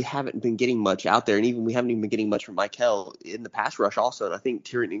really haven't been getting much out there, and even we haven't even been getting much from Mykel in the pass rush also. And I think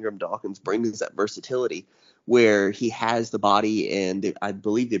Tyrion Ingram-Dawkins brings that versatility where he has the body and I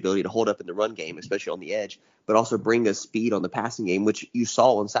believe the ability to hold up in the run game, especially on the edge, but also bring us speed on the passing game, which you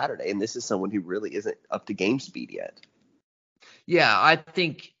saw on Saturday. And this is someone who really isn't up to game speed yet. Yeah, I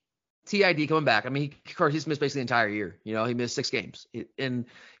think TID coming back. I mean, he's missed basically the entire year. He missed 6 games. And,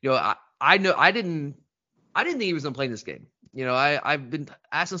 I didn't think he was going to play in this game. I've been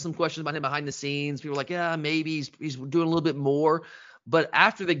asking some questions about him behind the scenes. People are like, yeah, maybe he's doing a little bit more. But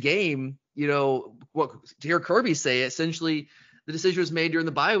after the game, what to hear Kirby say, essentially the decision was made during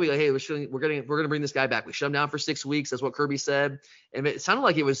the bye week. Like, hey, we're going to bring this guy back. We shut him down for 6 weeks. That's what Kirby said. And it sounded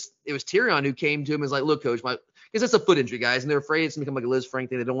like it was Tyrion who came to him and was like, look, coach, because that's a foot injury, guys. And they're afraid it's going to become like a Liz Frank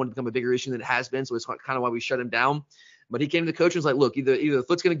thing. They don't want it to become a bigger issue than it has been. So it's kind of why we shut him down. But he came to the coach and was like, look, either the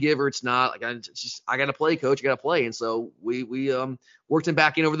foot's going to give or it's not. Like, I got to play, coach. I got to play. And so we worked him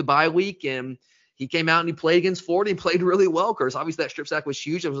back in over the bye week, and he came out and he played against Florida. He played really well, Curtis. Obviously, that strip sack was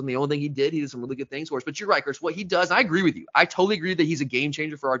huge. That wasn't the only thing he did. He did some really good things for us. But you're right, Curtis. What he does, I agree with you. I totally agree that he's a game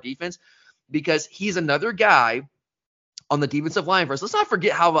changer for our defense because he's another guy on the defensive line for us. Let's not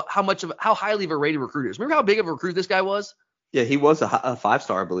forget how highly of a rated recruiter is. Remember how big of a recruit this guy was? Yeah, he was a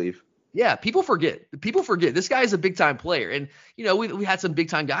 5-star, I believe. Yeah, people forget. This guy is a big-time player. And, we had some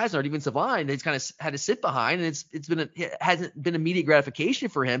big-time guys in our defensive line that he's kind of had to sit behind, and it hasn't been immediate gratification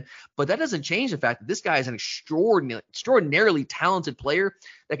for him. But that doesn't change the fact that this guy is an extraordinarily talented player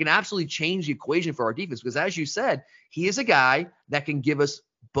that can absolutely change the equation for our defense. Because as you said, he is a guy that can give us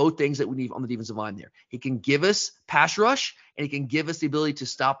both things that we need on the defensive line there. He can give us pass rush, and he can give us the ability to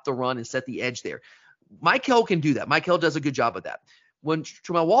stop the run and set the edge there. Mykel can do that. Mykel does a good job of that. When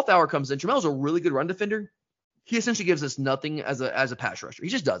Tramel Walthour comes in, Tramel's a really good run defender. He essentially gives us nothing as a pass rusher. He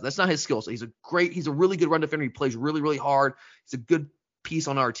just does. That's not his skill set. He's a really good run defender. He plays really, really hard. He's a good piece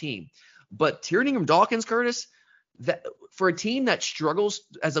on our team. But Tyrion Ingram-Dawkins, Curtis, that for a team that struggles,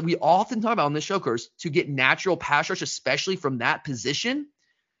 as we often talk about on this show, Curtis, to get natural pass rush, especially from that position,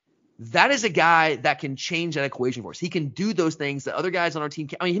 that is a guy that can change that equation for us. He can do those things that other guys on our team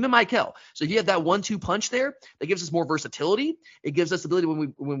can't. I mean, him and Michael. So if you have that 1-2 punch there, that gives us more versatility. It gives us the ability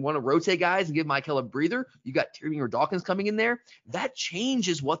when we want to rotate guys and give Michael a breather. You got Tyrion or Dawkins coming in there. That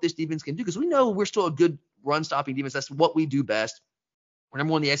changes what this defense can do, because we know we're still a good run-stopping defense. That's what we do best. We're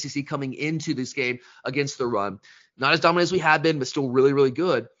number one in the SEC coming into this game against the run. Not as dominant as we have been, but still really, really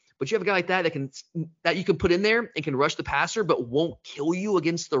good. But you have a guy like that that you can put in there and can rush the passer, but won't kill you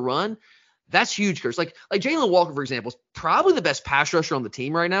against the run. That's huge, Curtis. Like Jalen Walker, for example, is probably the best pass rusher on the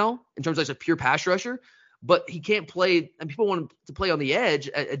team right now in terms of like a pure pass rusher. But he can't play, and people want him to play on the edge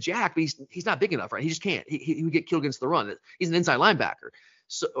at Jack, but he's not big enough, right? He just can't. He would get killed against the run. He's an inside linebacker,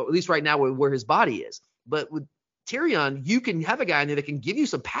 so at least right now where his body is. But with Tyrion, you can have a guy in there that can give you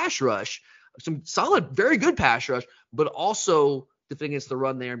some pass rush, some solid, very good pass rush, but also defend against the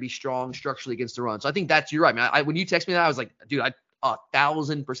run there and be strong structurally against the run. So I think you're right, man. When you text me that, I was like, dude, I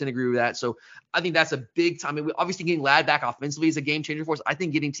 1,000% agree with that. So I think that's a big time. I mean, obviously getting Ladd back offensively is a game changer for us. I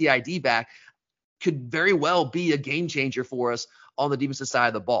think getting TID back could very well be a game changer for us on the defensive side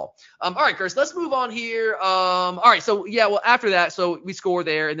of the ball. All right, Chris, let's move on here. All right, so yeah, well, after that, so we score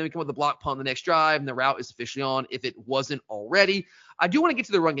there, and then we come with the block punt on the next drive, and the route is officially on if it wasn't already. I do want to get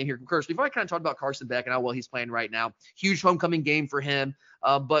to the run game here, Chris. Before I kind of talk about Carson Beck and how well he's playing right now, huge homecoming game for him.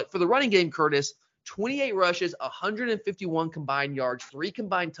 But for the running game, Curtis, 28 rushes, 151 combined yards, 3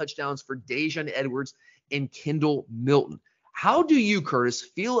 combined touchdowns for Daijun Edwards and Kendall Milton. How do you, Curtis,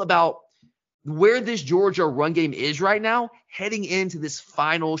 feel about where this Georgia run game is right now, heading into this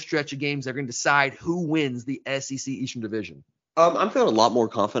final stretch of games that are going to decide who wins the SEC Eastern Division? I'm feeling a lot more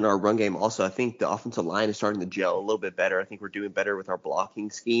confident in our run game. Also, I think the offensive line is starting to gel a little bit better. I think we're doing better with our blocking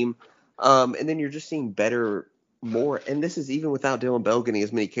scheme. And then you're just seeing more. And this is even without Dylan Bell getting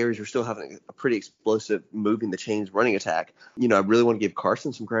as many carries. We're still having a pretty explosive moving the chains running attack. You know, I really want to give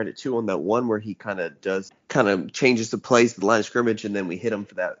Carson some credit too on that one where he kind of changes the plays to the line of scrimmage, and then we hit him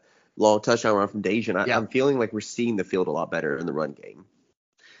for that long touchdown run from Daijun. I'm feeling like we're seeing the field a lot better in the run game.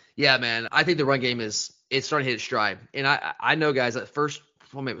 Yeah, man. I think the run game it's starting to hit its stride. And I know, guys, at first,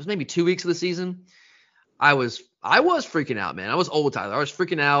 it was maybe 2 weeks of the season, I was freaking out, man. I was old, Tyler. I was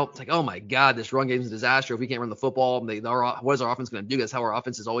freaking out. It's like, oh, my God, this run game is a disaster. If we can't run the football, what is our offense going to do? That's how our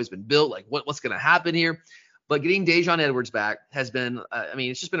offense has always been built. Like, what's going to happen here? But getting Daijun Edwards back has been,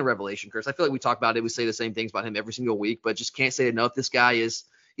 it's just been a revelation, Chris. I feel like we talk about it. We say the same things about him every single week, but just can't say enough. This guy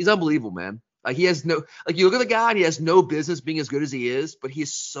he's unbelievable, man. Like, he has you look at the guy and he has no business being as good as he is, but he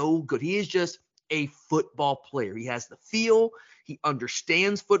is so good. He is just a football player. He has the feel. He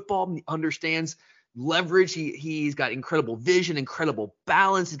understands football. He understands leverage. He's got incredible vision, incredible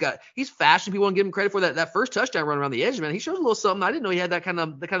balance. He's fast, and people want to give him credit for that first touchdown run around the edge, man. He shows a little something. I didn't know he had that kind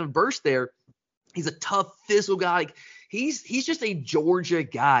of burst there. He's a tough physical guy. Like, he's just a Georgia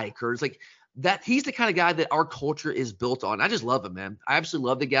guy, Curtis. Like, that he's the kind of guy that our culture is built on. I just love him, man. I absolutely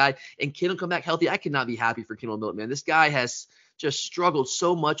love the guy. And Kendall come back healthy. I could not be happy for Kendall Milton, man. This guy has just struggled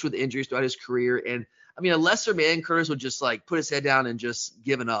so much with injuries throughout his career. And I mean, a lesser man, Curtis, would just like put his head down and just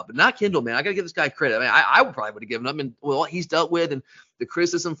given up. But not Kendall, man. I got to give this guy credit. I mean, I probably would have given up. And what he's dealt with and the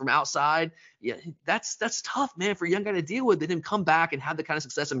criticism from outside, yeah, that's tough, man, for a young guy to deal with. Then him come back and have the kind of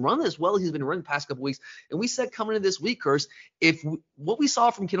success and run as well as he's been running the past couple weeks. And we said coming into this week, Curtis, what we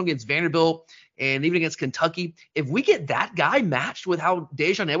saw from Kendall against Vanderbilt and even against Kentucky, if we get that guy matched with how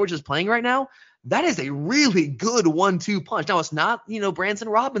Daijun Edwards is playing right now, that is a really good 1-2 punch. Now, it's not, Branson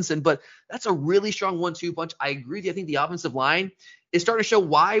Robinson, but that's a really strong 1-2 punch. I agree with you. I think the offensive line is starting to show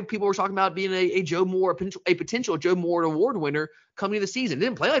why people were talking about being a Joe Moore, a potential Joe Moore award winner coming into the season. It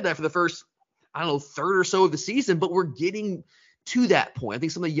didn't play like that for the first, third or so of the season, but we're getting to that point. I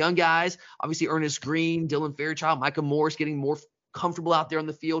think some of the young guys, obviously Ernest Green, Dylan Fairchild, Micah Morris getting more comfortable out there on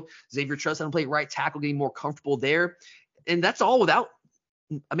the field. Xavier Truss having to play right tackle, getting more comfortable there. And that's all without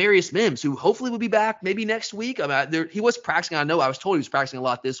Amarius Mims, who hopefully will be back maybe next week. He was practicing. I was told he was practicing a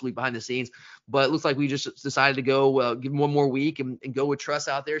lot this week behind the scenes, but it looks like we just decided to go give him one more week and go with Truss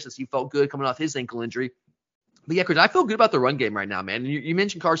out there since he felt good coming off his ankle injury. But yeah, Chris, I feel good about the run game right now, man. And you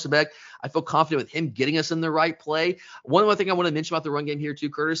mentioned Carson Beck. I feel confident with him getting us in the right play. One other thing I want to mention about the run game here too,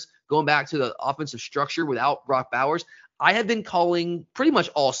 Curtis, going back to the offensive structure without Brock Bowers, I have been calling pretty much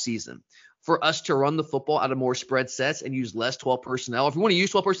all season for us to run the football out of more spread sets and use less 12 personnel. If we want to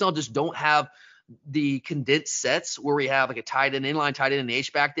use 12 personnel, just don't have the condensed sets where we have like a tight end, inline tight end, and an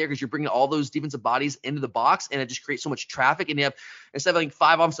H-back there, because you're bringing all those defensive bodies into the box, and it just creates so much traffic. And you have, instead of like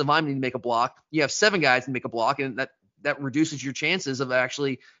 5 offensive linemen to make a block, you have 7 guys to make a block, and that that reduces your chances of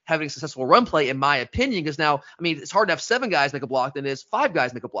actually having a successful run play, in my opinion, because now, I mean, it's hard to have 7 guys make a block than it is 5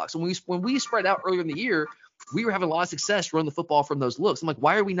 guys make a block. So when we spread out earlier in the year, we were having a lot of success running the football from those looks. I'm like,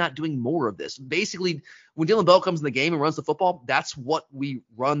 why are we not doing more of this? Basically, when Dylan Bell comes in the game and runs the football, that's what we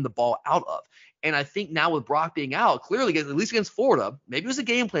run the ball out of. And I think now with Brock being out, clearly, at least against Florida, maybe it was a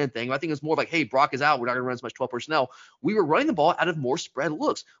game plan thing. But I think it was more like, hey, Brock is out. We're not going to run as much 12 personnel. We were running the ball out of more spread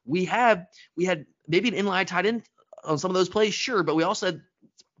looks. We had maybe an inline tight end on some of those plays, sure, but we also had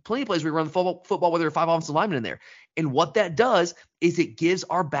plenty of plays where we run the football where there are 5 offensive linemen in there. And what that does is it gives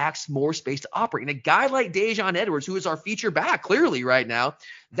our backs more space to operate. And a guy like Daijun Edwards, who is our feature back clearly right now,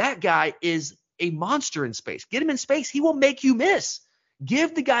 that guy is a monster in space. Get him in space. He will make you miss.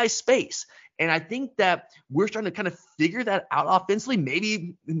 Give the guy space. And I think that we're starting to kind of figure that out offensively.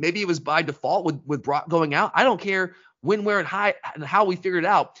 Maybe it was by default with Brock going out. I don't care when, where, and how we figure it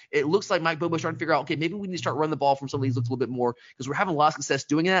out. It looks like Mike Bobo's trying to figure out, okay, maybe we need to start running the ball from some of these looks a little bit more because we're having a lot of success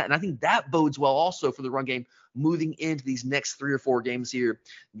doing that. And I think that bodes well also for the run game moving into these next 3 or 4 games here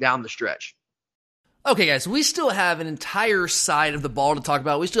down the stretch. Okay, guys, we still have an entire side of the ball to talk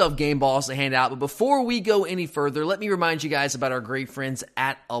about. We still have game balls to hand out. But before we go any further, let me remind you guys about our great friends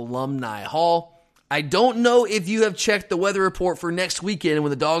at Alumni Hall. I don't know if you have checked the weather report for next weekend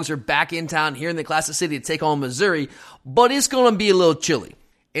when the Dogs are back in town here in the Classic City to take on Missouri, but it's going to be a little chilly.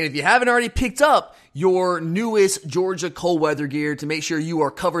 And if you haven't already picked up your newest Georgia cold weather gear to make sure you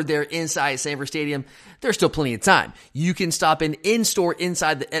are covered there inside Sanford Stadium, there's still plenty of time. You can stop in-store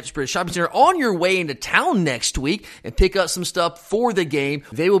inside the Epps Bridge Shopping Center on your way into town next week and pick up some stuff for the game.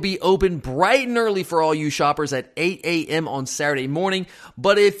 They will be open bright and early for all you shoppers at 8 a.m. on Saturday morning.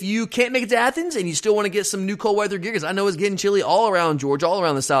 But if you can't make it to Athens and you still want to get some new cold weather gear, because I know it's getting chilly all around Georgia, all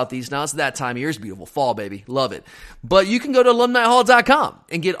around the Southeast. Now it's that time of year. It's beautiful. Fall, baby. Love it. But you can go to alumnihall.com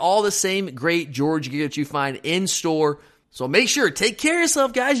and get all the same great Georgia gear that you find in store. So make sure, take care of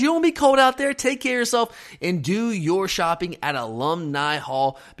yourself, guys. You don't want to be cold out there. Take care of yourself and do your shopping at Alumni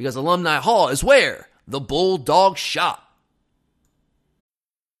Hall, because Alumni Hall is where the Bulldogs shop.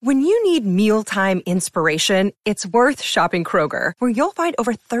 When you need mealtime inspiration, it's worth shopping Kroger, where you'll find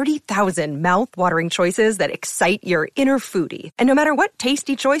over 30,000 mouth-watering choices that excite your inner foodie. And no matter what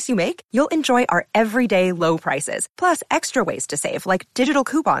tasty choice you make, you'll enjoy our everyday low prices, plus extra ways to save, like digital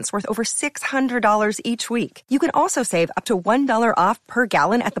coupons worth over $600 each week. You can also save up to $1 off per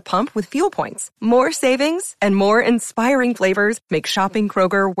gallon at the pump with fuel points. More savings and more inspiring flavors make shopping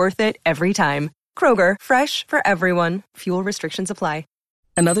Kroger worth it every time. Kroger, fresh for everyone. Fuel restrictions apply.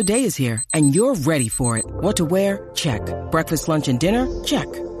 Another day is here, and you're ready for it. What to wear? Check. Breakfast, lunch, and dinner?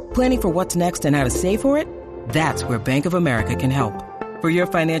 Check. Planning for what's next and how to save for it? That's where Bank of America can help. For your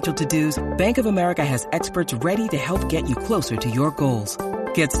financial to-dos, Bank of America has experts ready to help get you closer to your goals.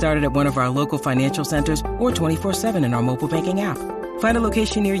 Get started at one of our local financial centers or 24/7 in our mobile banking app. Find a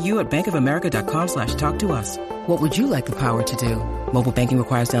location near you at bankofamerica.com/talktous. What would you like the power to do? Mobile banking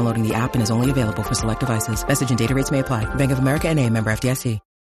requires downloading the app and is only available for select devices. Message and data rates may apply. Bank of America NA, member FDIC.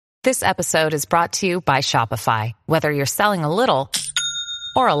 This episode is brought to you by Shopify. Whether you're selling a little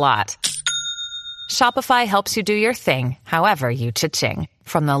or a lot, Shopify helps you do your thing, however you cha-ching.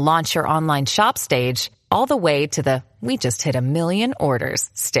 From the launch your online shop stage, all the way to the we just hit 1 million orders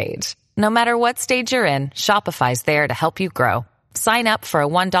stage. No matter what stage you're in, Shopify's there to help you grow. Sign up for a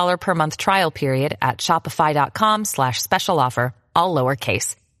 $1 per month trial period at shopify.com/special offer, all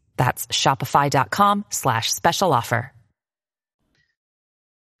lowercase. That's shopify.com/special offer.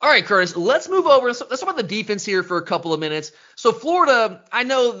 All right, Curtis, let's move over. Let's talk about the defense here for a couple of minutes. So Florida, I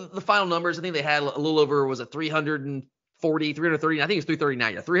know the final numbers. I think they had a little over, was it 340, 330? I think it's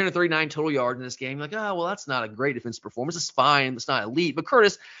 339. Yeah, 339 total yards in this game. You're like, oh, well, that's not a great defensive performance. It's fine. It's not elite. But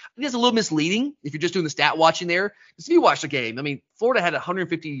Curtis, I think it's a little misleading if you're just doing the stat watching there. Because if you watch the game, I mean, Florida had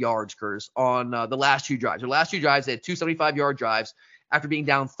 150 yards, Curtis, on the last 2 drives. Their last 2 drives, they had 2 75-yard drives after being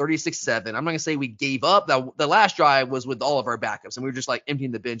down 36-7. I'm not going to say we gave up. The last drive was with all of our backups, and we were just like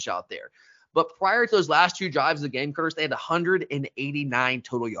emptying the bench out there. But prior to those last 2 drives of the game, Curtis, they had 189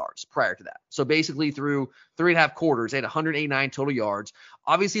 total yards prior to that. So basically through 3.5 quarters, they had 189 total yards.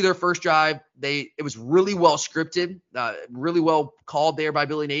 Obviously, their first drive, it was really well scripted, really well called there by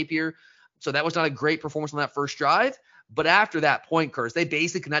Billy Napier. So that was not a great performance on that first drive. But after that point, Curtis, they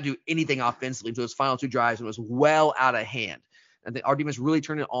basically could not do anything offensively until those final 2 drives, and it was well out of hand. And our defense really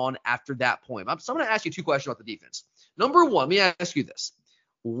turned it on after that point. So I'm going to ask you 2 questions about the defense. Number one, let me ask you this.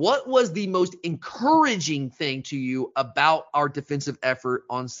 What was the most encouraging thing to you about our defensive effort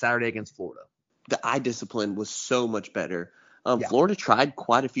on Saturday against Florida? The eye discipline was so much better. Florida tried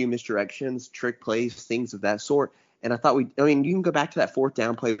quite a few misdirections, trick plays, things of that sort. And I thought you can go back to that 4th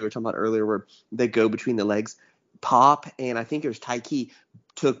down play we were talking about earlier where they go between the legs. Pop and I think it was Tyke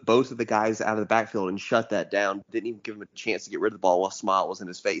took both of the guys out of the backfield and shut that down. Didn't even give him a chance to get rid of the ball while a smile was in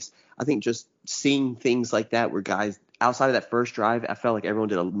his face. I think just seeing things like that where guys outside of that first drive, I felt like everyone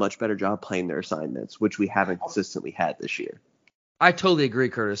did a much better job playing their assignments, which we haven't consistently had this year. I totally agree,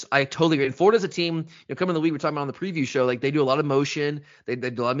 Curtis. I totally agree. And Florida's a team, coming in the week, we're talking about on the preview show, like they do a lot of motion. They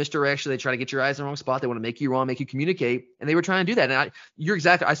do a lot of misdirection. They try to get your eyes in the wrong spot. They want to make you wrong, make you communicate. And they were trying to do that. And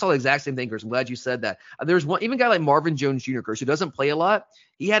I saw the exact same thing, Curtis. I'm glad you said that. There's one, even a guy like Marvin Jones Jr., Curtis, who doesn't play a lot.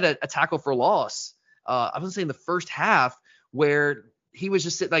 He had a tackle for loss. I was saying the first half where he was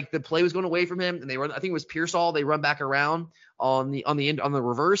just like the play was going away from him, and they run. I think it was Pearsall. They run back around on the end on the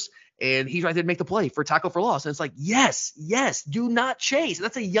reverse, and he's right there to make the play for tackle for loss. And it's like, yes, do not chase. And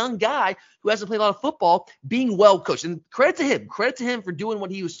that's a young guy who hasn't played a lot of football, being well coached. And credit to him for doing what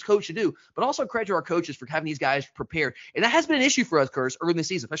he was coached to do. But also credit to our coaches for having these guys prepared. And that has been an issue for us, Curtis, early in the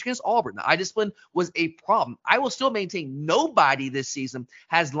season, especially against Auburn. The eye discipline was a problem. I will still maintain nobody this season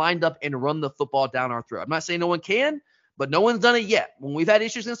has lined up and run the football down our throat. I'm not saying no one can, but no one's done it yet. When we've had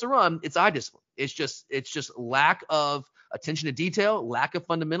issues against the run, it's eye discipline. It's just lack of attention to detail, lack of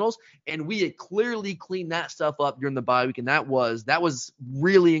fundamentals, and we had clearly cleaned that stuff up during the bye week, and that was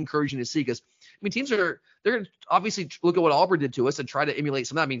really encouraging to see because, teams they're going to obviously look at what Auburn did to us and try to emulate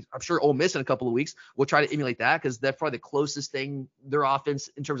some of that. I'm sure Ole Miss in a couple of weeks will try to emulate that because that's probably the closest thing, their offense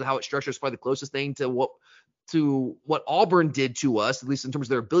in terms of how it's structured is probably the closest thing to what Auburn did to us, at least in terms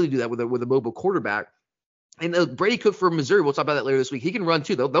of their ability to do that with a mobile quarterback. And Brady Cook from Missouri, we'll talk about that later this week. He can run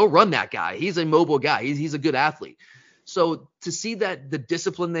too. They'll run that guy. He's a mobile guy. He's a good athlete. So to see that the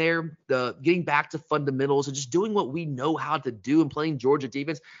discipline there, the getting back to fundamentals and just doing what we know how to do and playing Georgia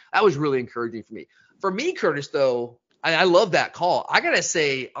defense, that was really encouraging for me. For me, Curtis, though, I love that call. I got to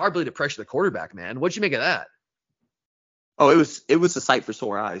say our ability to pressure the quarterback, man. What'd you make of that? Oh, it was a sight for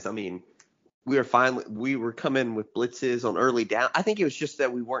sore eyes. We were coming with blitzes on early down. I think it was just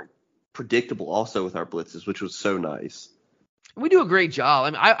that we weren't predictable also with our blitzes, which was so nice. We do a great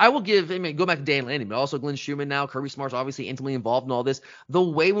job. I will give go back to Dan Lanning, but also Glenn Schumann now. Kirby Smart's obviously intimately involved in all this. The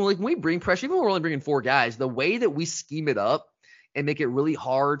way when we bring pressure, even when we're only bringing 4 guys, the way that we scheme it up and make it really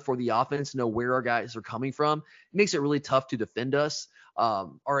hard for the offense to know where our guys are coming from, it makes it really tough to defend us.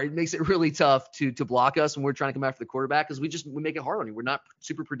 Or it makes it really tough to block us when we're trying to come after the quarterback because we make it hard on you. We're not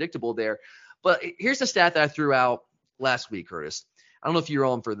super predictable there. But here's the stat that I threw out last week, Curtis. I don't know if you're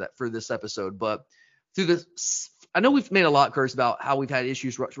on for this episode, but I know we've made a lot, Curtis, about how we've had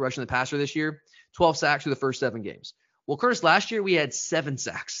issues rushing the passer this year. 12 sacks through the first 7 games. Well, Curtis, last year we had 7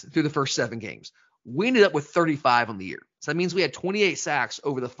 sacks through the first 7 games. We ended up with 35 on the year. So that means we had 28 sacks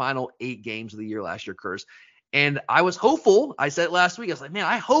over the final 8 games of the year last year, Curtis. And I was hopeful. I said it last week. I was like, man,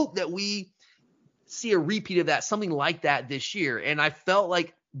 I hope that we see a repeat of that, something like that this year. And I felt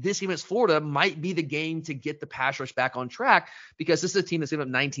like this game against Florida might be the game to get the pass rush back on track because this is a team that's given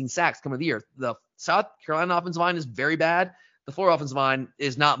up 19 sacks coming of the year. The South Carolina offensive line is very bad. The Florida offensive line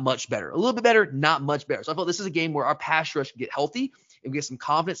is not much better. A little bit better, not much better. So I felt this is a game where our pass rush can get healthy and we get some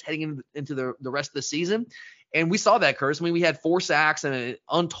confidence heading into the rest of the season. And we saw that, Curtis. We had 4 sacks and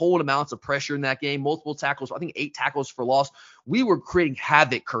untold amounts of pressure in that game, multiple tackles, I think 8 tackles for loss. We were creating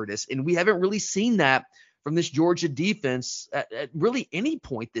havoc, Curtis, and we haven't really seen that from this Georgia defense at really any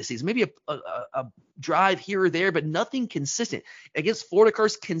point this season. Maybe a drive here or there, but nothing consistent. Against Florida,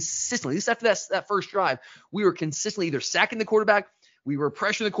 Curtis, consistently, at least after that first drive, we were consistently either sacking the quarterback, we were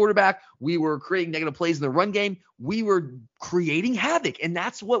pressuring the quarterback, we were creating negative plays in the run game, we were creating havoc. And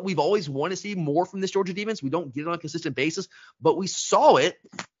that's what we've always wanted to see more from this Georgia defense. We don't get it on a consistent basis, but we saw it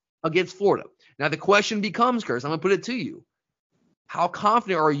against Florida. Now the question becomes, Curtis, I'm going to put it to you. How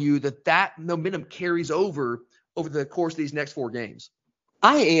confident are you that momentum carries over the course of these next 4 games?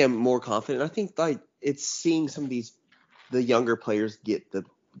 I am more confident. I think it's seeing some of the younger players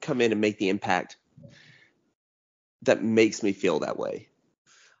come in and make the impact that makes me feel that way.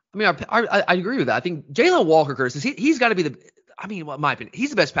 I agree with that. I think Jalen Walker, Curtis, he's got to be in my opinion,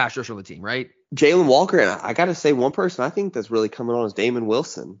 he's the best pass rusher on the team, right? Jalen Walker, and I got to say one person I think that's really coming on is Damon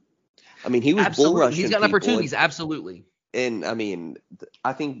Wilson. He was bull rushing. He's got opportunities, absolutely. And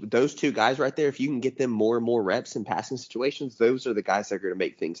I think those 2 guys right there, if you can get them more and more reps in passing situations, those are the guys that are going to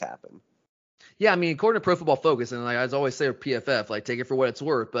make things happen. Yeah, according to Pro Football Focus, and I always say PFF, take it for what it's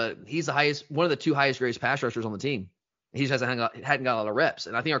worth, but he's one of the 2 highest graded pass rushers on the team. He just hadn't got a lot of reps.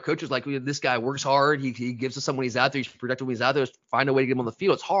 And I think our coaches this guy works hard. He gives us someone when he's out there. He's productive when he's out there. Find a way to get him on the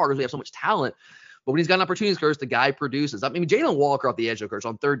field. It's hard because we have so much talent. But when he's got an opportunity, Curtis, the guy produces. Jalen Walker off the edge, Curtis,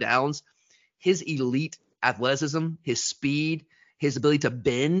 on 3rd downs, his elite athleticism, his speed, his ability to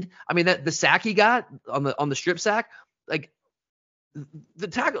bend. The sack he got on the strip sack, the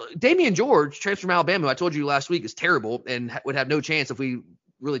tackle, Damian George, transfer from Alabama, I told you last week, is terrible and would have no chance if we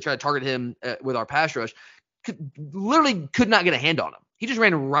really try to target him with our pass rush. Literally could not get a hand on him. He just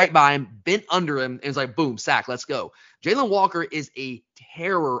ran right by him, bent under him, and was like, boom, sack, let's go. Jalen Walker is a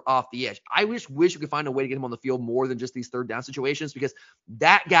terror off the edge. I wish we could find a way to get him on the field more than just these third down situations, because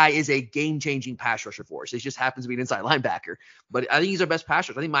that guy is a game-changing pass rusher for us. It just happens to be an inside linebacker. But I think he's our best pass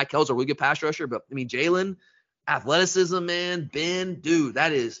rusher. I think Mike Kell's a really good pass rusher. But, I mean, Jalen, athleticism, man, Ben, dude,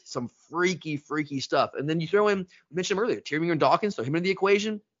 that is some freaky, freaky stuff. And then you throw in, we mentioned him earlier, Tyrion Dawkins, throw him into the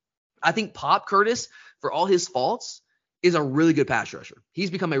equation. I think Pop Curtis, for all his faults, is a really good pass rusher.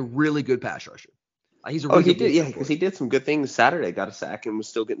 He's become a really good pass rusher. He's a really good did, yeah, because he did some good things Saturday, got a sack, and was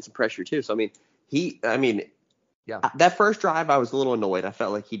still getting some pressure too. So, that first drive, I was a little annoyed. I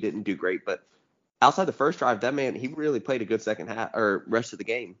felt like he didn't do great, but outside the first drive, that man, he really played a good second half or rest of the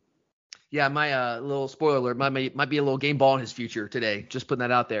game. Yeah, my little spoiler alert might be a little game ball in his future today. Just putting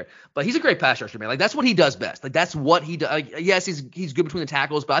that out there. But he's a great pass rusher, man. Like, that's what he does best. Like, that's what he does. Like, yes, he's good between the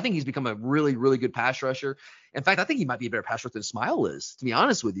tackles, but I think he's become a really, really good pass rusher. In fact, I think he might be a better pass rusher than Smile is, to be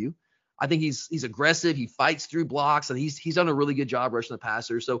honest with you. I think he's aggressive. He fights through blocks, and he's done a really good job rushing the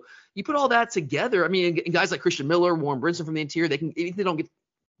passer. So you put all that together. I mean, and guys like Christian Miller, Warren Brinson from the interior, they can, even if they don't get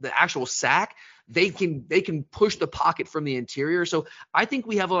the actual sack, they can push the pocket from the interior. So I think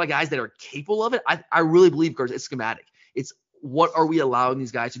we have a lot of guys that are capable of it. I really believe, Curtis, it's schematic. It's what are we allowing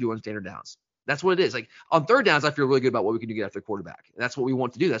these guys to do on standard downs? That's what it is. Like, on third downs, I feel really good about what we can do after quarterback. And that's what we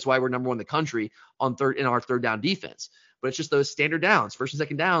want to do. That's why we're number one in the country in our third down defense. But it's just those standard downs, first and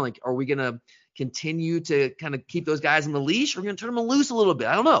second down. Like, are we going to continue to kind of keep those guys on the leash, or are we going to turn them loose a little bit?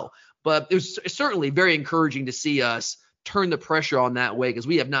 I don't know. But it's certainly very encouraging to see us turn the pressure on that way, because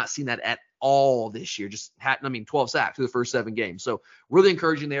we have not seen that at all this year. 12 sacks through the first 7 games. So really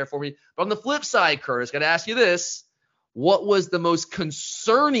encouraging there for me. But on the flip side, Curtis, got to ask you this. What was the most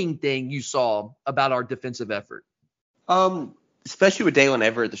concerning thing you saw about our defensive effort? Especially with Daylen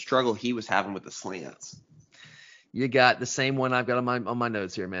Everett, the struggle he was having with the slants. You got the same one I've got on my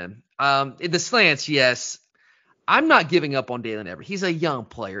notes here, man. The slants, yes. I'm not giving up on Daylen Everett. He's a young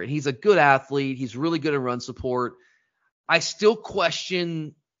player, and he's a good athlete. He's really good at run support. I still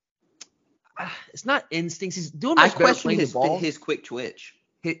question. It's not instincts. He's doing much better playing the ball. His quick twitch.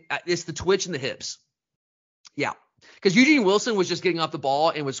 It's the twitch and the hips. Yeah. Because Eugene Wilson was just getting off the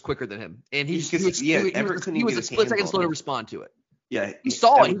ball and was quicker than him. And he was a split second slow to respond to it. Yeah. He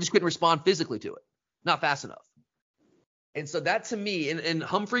saw it. He just couldn't respond physically to it. Not fast enough. And so that, to me, and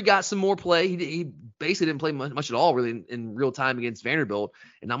Humphrey got some more play. He basically didn't play much at all really in real time against Vanderbilt,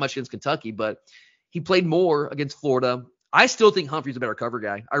 and not much against Kentucky. But he played more against Florida. I still think Humphrey's a better cover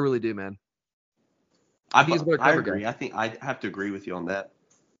guy. I really do, man. I agree. I think I have to agree with you on that.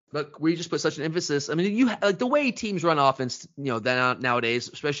 But we just put such an emphasis. I mean, the way teams run offense, nowadays,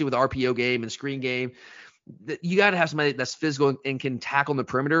 especially with the RPO game and screen game, you got to have somebody that's physical and can tackle on the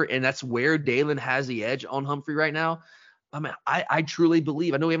perimeter, and that's where Daylen has the edge on Humphrey right now. I mean, I truly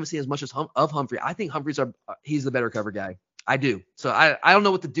believe. I know we haven't seen as much of Humphrey. I think he's the better cover guy. I do. So I don't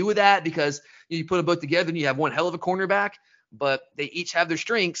know what to do with that, because you put them both together and you have one hell of a cornerback, but they each have their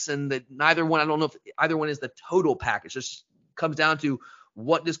strengths, and I don't know if either one is the total package. It just comes down to,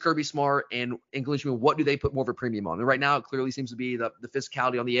 what does Kirby Smart and Glenn, what do they put more of a premium on? And right now, it clearly seems to be the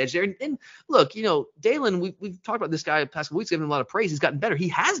physicality on the edge there. And look, Daylen, we've talked about this guy the past couple weeks, given him a lot of praise. He's gotten better. He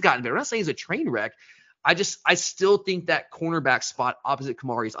has gotten better. I'm not saying he's a train wreck. I still think that cornerback spot opposite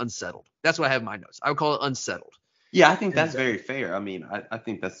Kamari is unsettled. That's what I have in my notes. I would call it unsettled. Yeah, I think that's very fair. I mean, I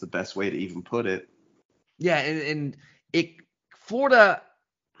think that's the best way to even put it. Yeah, and Florida,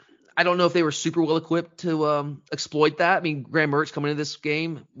 I don't know if they were super well equipped to exploit that. I mean, Graham Mertz coming into this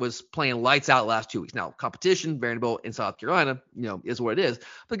game was playing lights out last 2 weeks. Now, competition, Vanderbilt in South Carolina, is what it is.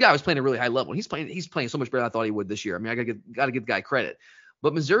 But the guy was playing at a really high level. He's playing so much better than I thought he would this year. I mean, I gotta give the guy credit.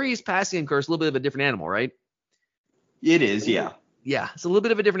 But Missouri's passing and curse, a little bit of a different animal, right? It is, yeah. Yeah, it's a little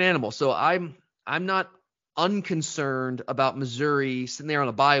bit of a different animal. So I'm not unconcerned about Missouri sitting there on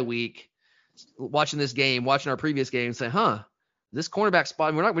a bye week, watching this game, watching our previous game, saying, this cornerback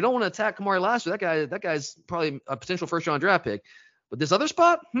spot, we don't want to attack Kamari Lassiter. That guy's probably a potential first-round draft pick. But this other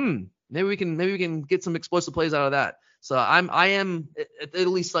spot, maybe we can get some explosive plays out of that. So I am at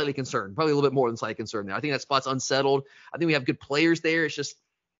least slightly concerned, probably a little bit more than slightly concerned there. I think that spot's unsettled. I think we have good players there. It's just,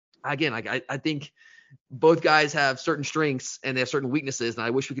 again, I think both guys have certain strengths and they have certain weaknesses, and I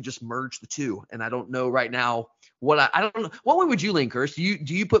wish we could just merge the two. And I don't know right now I don't know. What way would you lean, Curse? Do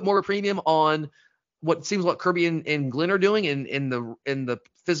you put more of a premium on what seems like Kirby and Glenn are doing in the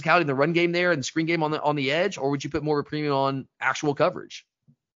physicality in the run game there and the screen game on the edge, or would you put more of a premium on actual coverage?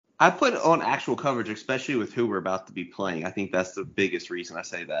 I put on actual coverage, especially with who we're about to be playing. I think that's the biggest reason I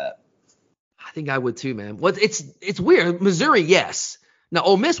say that. I think I would too, man. Well, it's weird. Missouri, yes. Now,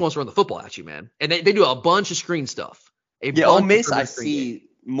 Ole Miss wants to run the football at you, man. And they do a bunch of screen stuff. Ole Miss I see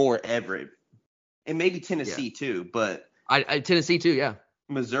more Everett. And maybe Tennessee too, but Tennessee too, yeah.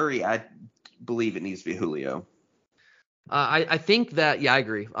 Missouri, I believe it needs to be Julio. I think that, I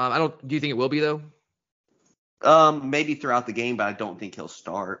agree. Do you think it will be though? Maybe throughout the game, but I don't think he'll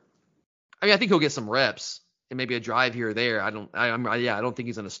start. I mean, I think he'll get some reps and maybe a drive here or there. I don't think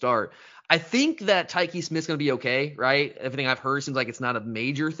he's going to start. I think that Tyke Smith's going to be okay, right? Everything I've heard seems like it's not a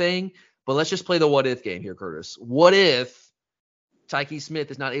major thing, but let's just play the what if game here, Curtis. What if Tyke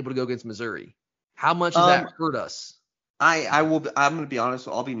Smith is not able to go against Missouri? How much does that hurt us? I'm going to be honest.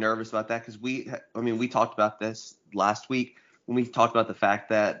 I'll be nervous about that because we talked about this last week when we talked about the fact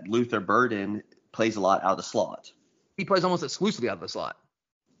that Luther Burden plays a lot out of the slot. He plays almost exclusively out of the slot.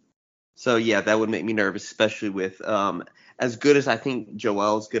 So, yeah, that would make me nervous, especially with as good as I think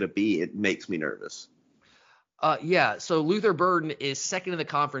Joel's going to be, it makes me nervous. So Luther Burden is second in the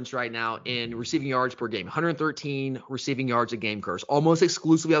conference right now in receiving yards per game, 113 receiving yards a game, Curse, almost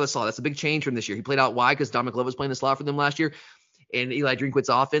exclusively out of the slot. That's a big change from this year. He played out wide because Dominic Love was playing the slot for them last year. And Eli Drinkwitz's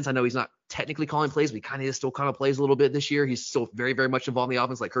offense, I know he's not technically calling plays, but he kind of still plays a little bit this year. He's still very, very much involved in the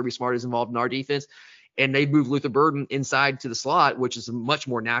offense, like Kirby Smart is involved in our defense. And they moved Luther Burden inside to the slot, which is a much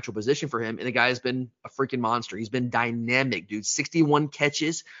more natural position for him. And the guy has been a freaking monster. He's been dynamic, dude. 61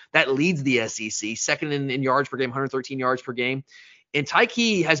 catches. That leads the SEC. Second in yards per game, 113 yards per game. And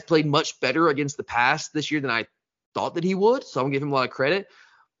Tyke has played much better against the pass this year than I thought that he would. So I'm going to give him a lot of credit.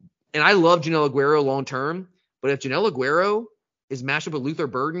 And I love Janelle Aguero long term. But if Janelle Aguero is matched up with Luther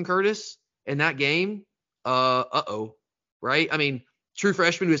Burden, Curtis, in that game, right? I mean, true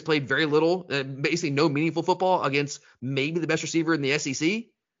freshman who has played very little, basically no meaningful football against maybe the best receiver in the SEC.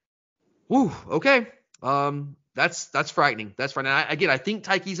 Woo, okay. That's frightening. That's frightening. I think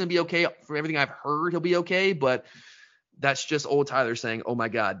Tyke's going to be okay. From everything I've heard, he'll be okay, but that's just old Tyler saying, oh my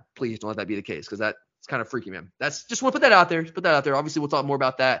God, please don't let that be the case, because that's kind of freaky, man. Just want to put that out there. Obviously, we'll talk more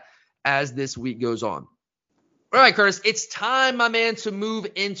about that as this week goes on. All right, Curtis, it's time, my man, to move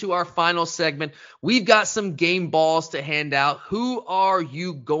into our final segment. We've got some game balls to hand out. Who are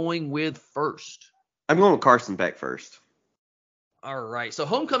you going with first? I'm going with Carson Beck first. All right, so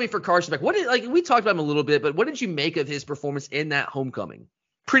homecoming for Carson Beck. We talked about him a little bit, but what did you make of his performance in that homecoming?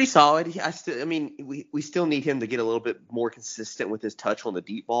 Pretty solid. We still need him to get a little bit more consistent with his touch on the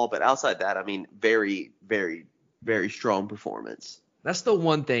deep ball, but outside that, very, very, very strong performance. That's the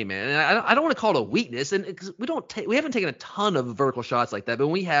one thing, man. And I don't want to call it a weakness, and because we haven't taken a ton of vertical shots like that, but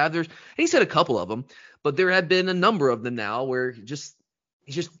when we have, he's hit a couple of them, but there have been a number of them now where he's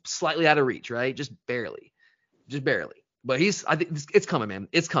just slightly out of reach, right? Just barely. But I think it's coming, man.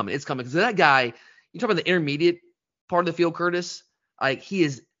 It's coming. Because that guy, you talk about the intermediate part of the field, Curtis, he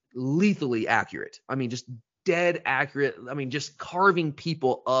is lethally accurate. Just dead accurate. Just carving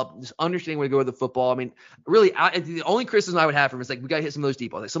people up, just understanding where to go with the football. Really, the only criticism I would have from him is we got to hit some of those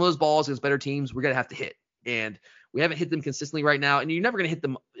deep balls. Some of those balls against better teams, we're going to have to hit. And we haven't hit them consistently right now. And you're never going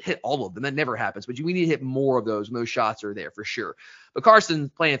to hit all of them. That never happens. But we need to hit more of those when those shots are there for sure. But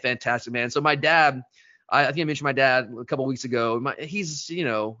Carson's playing fantastic, man. So my dad, I think I mentioned my dad a couple weeks ago. He's,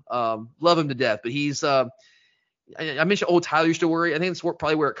 love him to death. But he's, I mentioned old Tyler used to worry. I think that's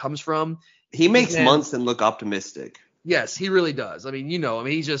probably where it comes from. He makes Munson look optimistic. Yes, he really does.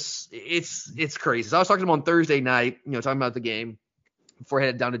 He's just it's crazy. So I was talking to him on Thursday night, talking about the game before I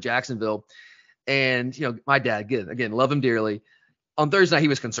headed down to Jacksonville. And, my dad, again, love him dearly. On Thursday night, he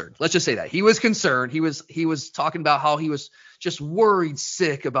was concerned. Let's just say that. He was concerned. He was talking about how he was just worried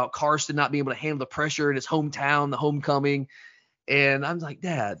sick about Carson not being able to handle the pressure in his hometown, the homecoming. And I'm like,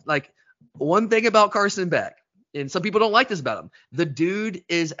 Dad, one thing about Carson Beck, and some people don't like this about him, the dude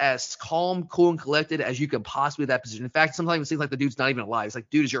is as calm, cool, and collected as you can possibly in that position. In fact, sometimes it seems like the dude's not even alive. It's like,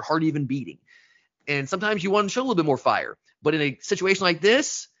 dude, is your heart even beating? And sometimes you want to show a little bit more fire. But in a situation like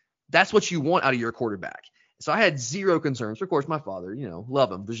this, that's what you want out of your quarterback. So I had zero concerns. Of course, my father,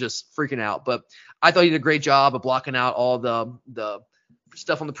 love him, was just freaking out. But I thought he did a great job of blocking out all the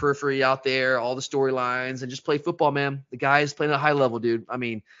stuff on the periphery out there, all the storylines, and just play football, man. The guy is playing at a high level, dude.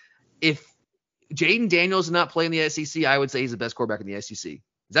 If Jaden Daniels is not playing the SEC, I would say he's the best quarterback in the SEC. Is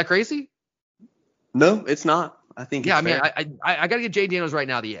that crazy? No, it's not. I think it's fair. I got to give Jaden Daniels right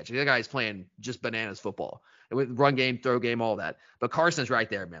now the edge. The guy is playing just bananas football. With run game, throw game, all that. But Carson's right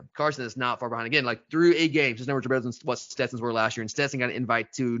there, man. Carson is not far behind. Again, through 8 games, his numbers are better than what Stetson's were last year. And Stetson got an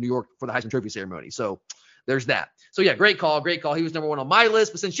invite to New York for the Heisman Trophy ceremony. So there's that. So, yeah, great call. He was number 1 on my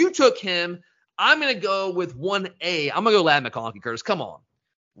list. But since you took him, I'm going to go with 1A. I'm going to go Ladd McConkey, Curtis. Come on.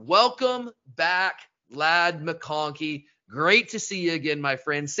 Welcome back, Ladd McConkey. Great to see you again, my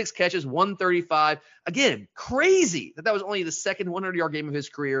friend. 6 catches, 135. Again, crazy that was only the second 100-yard game of his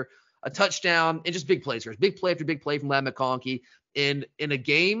career. A touchdown and just big plays. Big play after big play from Ladd McConkey in a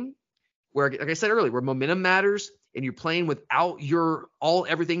game where, like I said earlier, where momentum matters and you're playing without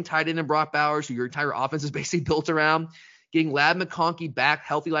everything tied in Brock Bowers, who your entire offense is basically built around. Getting Ladd McConkey back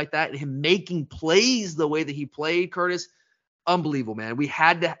healthy like that and him making plays the way that he played, Curtis, unbelievable, man. We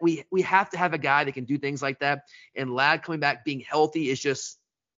have to have a guy that can do things like that. And Ladd coming back being healthy is just,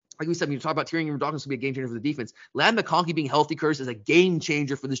 like we said, when you talk about Tyrion Dawkins to be a game changer for the defense, Ladd McConkey being healthy, Curtis, is a game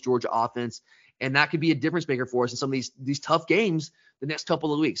changer for this Georgia offense. And that could be a difference maker for us in some of these tough games the next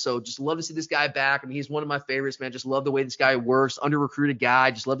couple of weeks. So just love to see this guy back. I mean, he's one of my favorites, man. Just love the way this guy works, under-recruited guy.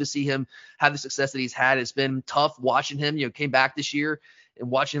 Just love to see him have the success that he's had. It's been tough watching him, came back this year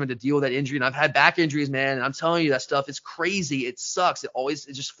and watching him have to deal with that injury. And I've had back injuries, man. And I'm telling you, that stuff is crazy. It sucks.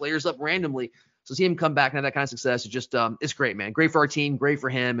 It just flares up randomly. So see him come back and have that kind of success. It's just, it's great, man. Great for our team, great for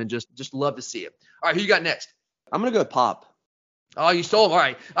him, and just love to see it. All right, who you got next? I'm going to go with Pop. Oh, you stole him. All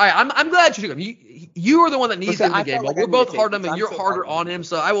right. I'm glad you took him. You are the one that needs him the game ball. We're both hard on him, and you're harder on him,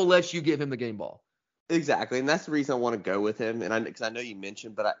 so I will let you give him the game ball. Exactly, and that's the reason I want to go with him. And because I know you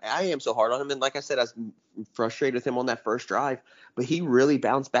mentioned, but I am so hard on him. And like I said, I was frustrated with him on that first drive, but he really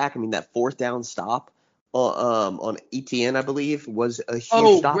bounced back. I mean, that 4th down stop on ETN, I believe, was a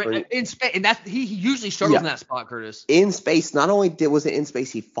huge stop. In space, and he usually struggles in that spot, Curtis. In space, not only was it in space,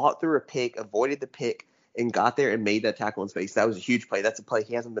 he fought through a pick, avoided the pick, and got there and made that tackle in space. That was a huge play. That's a play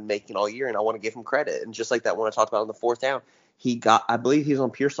he hasn't been making all year, and I want to give him credit. And just like that one I talked about on the 4th down, I believe he was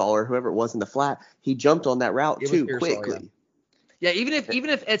on Pearsall or whoever it was in the flat. He jumped on that route too quickly. Yeah, even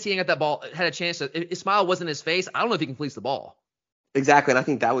if Etienne got that ball, had a chance to, if Smile wasn't his face, I don't know if he completes the ball. Exactly, and I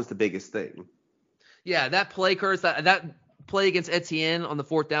think that was the biggest thing. Yeah, that play, Curtis, that play against Etienne on the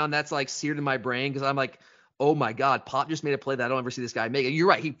 4th down, that's like seared in my brain because I'm like, oh my God, Pop just made a play that I don't ever see this guy make. And you're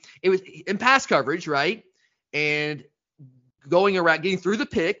right. It was in pass coverage, right? And going around, getting through the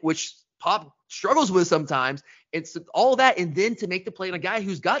pick, which Pop struggles with sometimes. It's all that. And then to make the play on a guy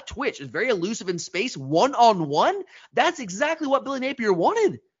who's got twitch, is very elusive in space, one-on-one. That's exactly what Billy Napier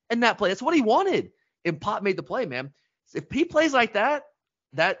wanted in that play. That's what he wanted. And Pop made the play, man. If he plays like that,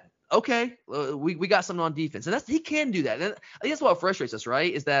 okay, we got something on defense. And he can do that. And I think that's what frustrates us,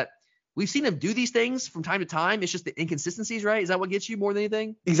 right? Is that we've seen him do these things from time to time. It's just the inconsistencies, right? Is that what gets you more than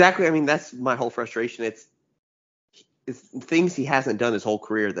anything? Exactly. I mean, that's my whole frustration. It's things he hasn't done his whole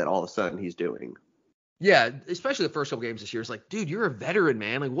career that all of a sudden he's doing. Yeah, especially the first couple games this year. It's like, dude, you're a veteran,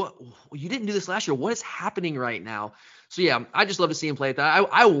 man. Like, what? You didn't do this last year. What is happening right now? So, yeah, I just love to see him play at that.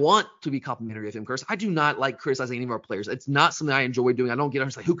 I want to be complimentary of him, Curtis. I do not like criticizing any of our players. It's not something I enjoy doing. I don't get, I'm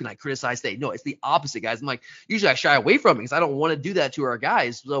just like, who can I criticize today? No, it's the opposite, guys. I'm like, usually I shy away from it because I don't want to do that to our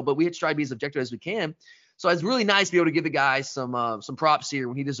guys. So, but we have to try to be as objective as we can. So it's really nice to be able to give the guy some props here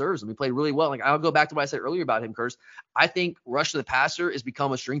when he deserves them. He played really well. Like, I'll go back to what I said earlier about him, Curtis. I think rush to the passer has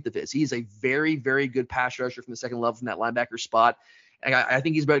become a strength of his. He's a very, very good pass rusher from the second level from that linebacker spot. And I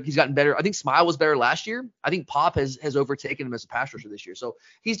think he's gotten better. I think Smile was better last year. I think Pop has overtaken him as a pass rusher this year. So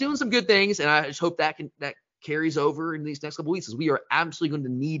he's doing some good things, and I just hope that carries over in these next couple weeks, because we are absolutely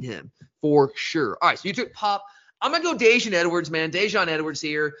going to need him for sure. All right, so you took Pop. I'm going to go Daijun Edwards, man. Daijun Edwards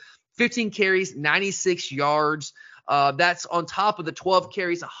here. 15 carries, 96 yards. That's on top of the 12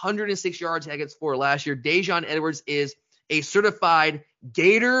 carries, 106 yards against Florida last year. Daijun Edwards is a certified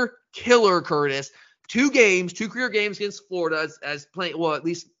Gator killer, Curtis. 2 career games against Florida as playing, well, at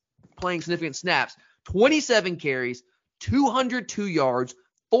least playing significant snaps. 27 carries, 202 yards,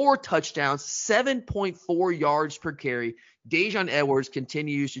 4 touchdowns, 7.4 yards per carry. Daijun Edwards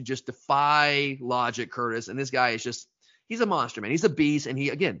continues to just defy logic, Curtis. And this guy is just, he's a monster, man. He's a beast. And he,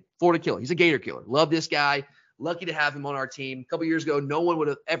 again, Florida killer. He's a Gator killer. Love this guy. Lucky to have him on our team. A couple years ago, no one would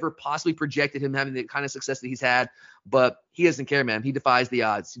have ever possibly projected him having the kind of success that he's had, but he doesn't care, man. He defies the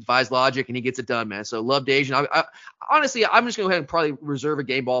odds. He defies logic, and he gets it done, man. So love Daijun. Honestly, I'm just going to go ahead and probably reserve a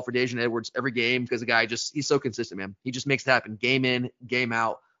game ball for Daijun Edwards every game, because the guy he's so consistent, man. He just makes it happen. Game in, game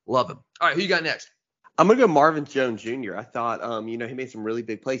out. Love him. All right, who you got next? I'm going to go Marvin Jones Jr. I thought, he made some really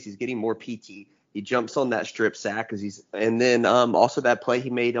big plays. He's getting more PT. He jumps on that strip sack and then also that play he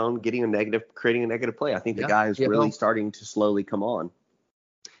made on creating a negative play. I think the guy is really starting to slowly come on.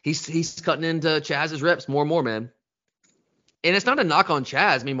 He's cutting into Chaz's reps more and more, man. And it's not a knock on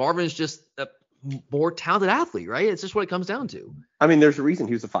Chaz. I mean, Marvin's just a more talented athlete, right? It's just what it comes down to. I mean, there's a reason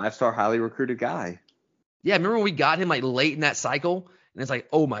he was a 5-star, highly recruited guy. Yeah, remember when we got him like late in that cycle, And it's like,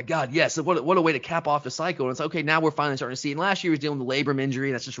 oh my God, yes. What a way to cap off the cycle. And it's like, okay, now we're finally starting to see it. And last year he was dealing with the labrum injury.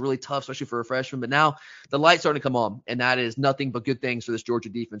 And that's just really tough, especially for a freshman. But now the light's starting to come on. And that is nothing but good things for this Georgia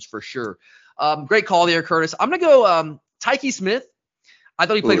defense for sure. Great call there, Curtis. I'm going to go Tyke Smith. I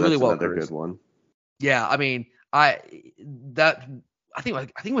thought he played really well. Another good one. Yeah, I mean, I think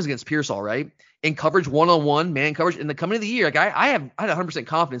it was against Pearsall, right? In coverage, one-on-one, man coverage. In the coming of the year, like I had 100%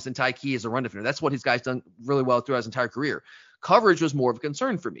 confidence in Tyke as a run defender. That's what his guy's done really well throughout his entire career. Coverage was more of a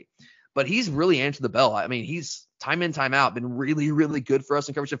concern for me, but he's really answered the bell. I mean, he's time in, time out been really, really good for us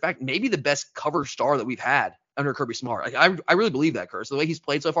in coverage. In fact, maybe the best cover star that we've had under Kirby Smart. Like, I really believe that, Curtis. The way he's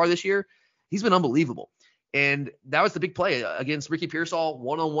played so far this year, he's been unbelievable. And that was the big play against Ricky Pearsall,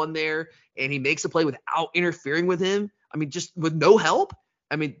 one-on-one there, and he makes the play without interfering with him. I mean, just with no help.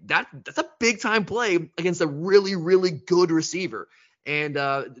 I mean, that's a big-time play against a really, really good receiver. And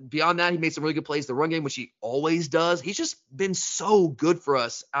beyond that, he made some really good plays. The run game, which he always does. He's just been so good for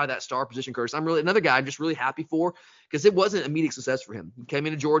us out of that star position, Curtis. Another guy I'm just really happy for because it wasn't immediate success for him. He came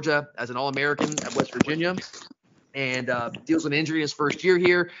into Georgia as an All-American at West Virginia and deals with an injury in his first year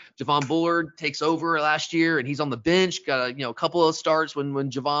here. Javon Bullard takes over last year, and he's on the bench. Got a couple of starts when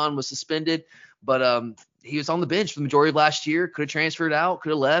Javon was suspended, but he was on the bench for the majority of last year. Could have transferred out,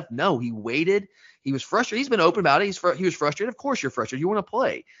 could have left. No, he waited. He was frustrated. He's been open about it. He was frustrated. Of course you're frustrated. You want to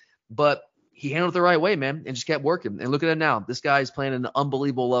play. But he handled it the right way, man, and just kept working. And look at it now. This guy is playing an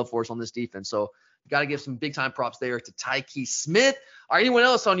unbelievable love for us on this defense. So got to give some big-time props there to Tyke Smith. All right, anyone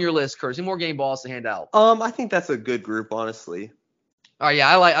else on your list, Curtis? Any more game balls to hand out? I think that's a good group, honestly. All right, yeah,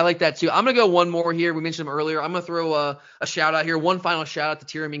 I like that too. I'm going to go one more here. We mentioned him earlier. I'm going to throw a shout-out here. One final shout-out to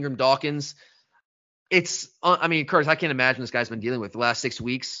Tyrion Ingram Dawkins. Curtis, I can't imagine this guy's been dealing with the last 6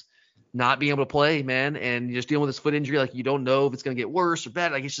 weeks. Not being able to play, man, and you're just dealing with this foot injury. Like, you don't know if it's going to get worse or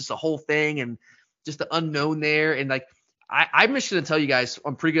better. Like, it's just a whole thing and just the unknown there. And, like, I'm just going to tell you guys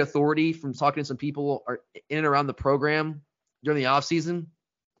on pretty good authority from talking to some people in and around the program during the offseason,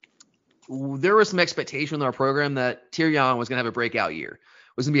 there was some expectation in our program that Tyrion was going to have a breakout year.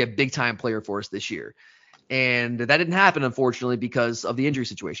 Was going to be a big-time player for us this year. And that didn't happen, unfortunately, because of the injury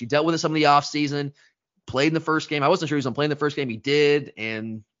situation. He dealt with it some of the offseason, played in the first game. I wasn't sure he was going to play in the first game. He did,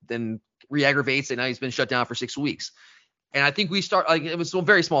 and then re-aggravates it. Now he's been shut down for 6 weeks. And I think it was a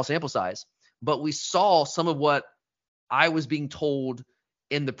very small sample size, but we saw some of what I was being told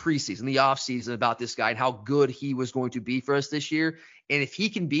in the preseason, the offseason about this guy and how good he was going to be for us this year. And if he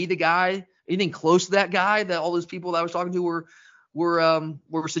can be the guy, anything close to that guy that all those people that I was talking to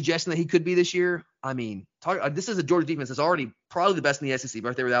were suggesting that he could be this year. I mean, this is a Georgia defense that's already probably the best in the SEC,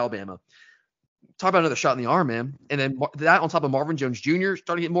 right there with Alabama. Talk about another shot in the arm, man. And then that on top of Marvin Jones Jr.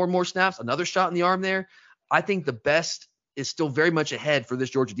 starting to get more and more snaps, another shot in the arm there. I think the best is still very much ahead for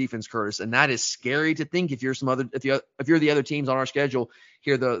this Georgia defense, Curtis, and that is scary to think if you're the other teams on our schedule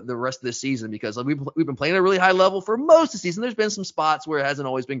here the rest of this season, because we've been playing at a really high level for most of the season. There's been some spots where it hasn't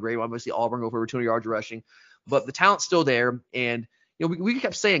always been great. Obviously, Auburn go for over 200 yards rushing, but the talent's still there. And we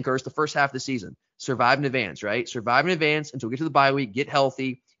kept saying, Curtis, the first half of the season, survive in advance, right? Survive in advance until we get to the bye week, get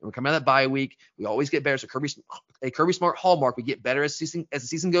healthy. And we come out of that bye week, we always get better. So Kirby Smart hallmark, we get better as the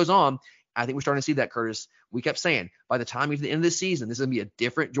season goes on. I think we're starting to see that, Curtis. We kept saying, by the time we get to the end of the season, this is going to be a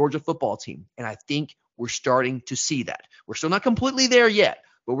different Georgia football team. And I think we're starting to see that. We're still not completely there yet,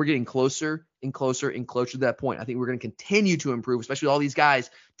 but we're getting closer and closer and closer to that point. I think we're going to continue to improve, especially with all these guys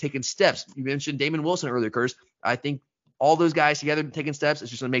taking steps. You mentioned Damon Wilson earlier, Curtis. I think all those guys together taking steps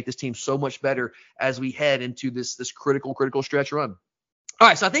is just going to make this team so much better as we head into this critical stretch run. All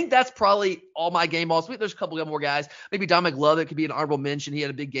right, so I think that's probably all my game balls. There's a couple of more guys. Maybe Dominic Lovett could be an honorable mention. He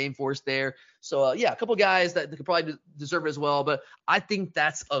had a big game for us there. So, a couple of guys that could probably deserve it as well. But I think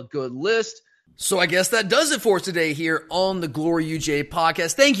that's a good list. So I guess that does it for us today here on the Glory UJ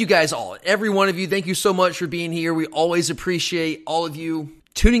podcast. Thank you guys all. Every one of you, thank you so much for being here. We always appreciate all of you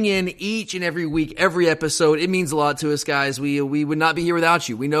tuning in each and every week, every episode. It means a lot to us, guys. We would not be here without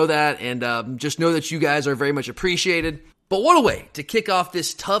you. We know that, and just know that you guys are very much appreciated. But what a way to kick off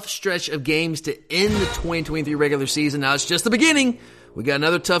this tough stretch of games to end the 2023 regular season. Now, it's just the beginning. We got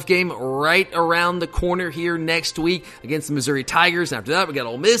another tough game right around the corner here next week against the Missouri Tigers. And after that, we got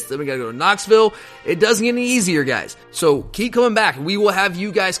Ole Miss. Then we got to go to Knoxville. It doesn't get any easier, guys. So keep coming back. We will have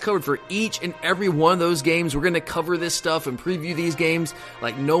you guys covered for each and every one of those games. We're going to cover this stuff and preview these games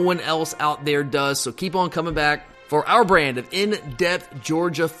like no one else out there does. So keep on coming back for our brand of in-depth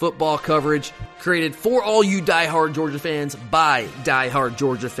Georgia football coverage created for all you diehard Georgia fans by diehard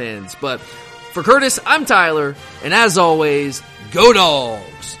Georgia fans. But for Curtis, I'm Tyler, and as always, go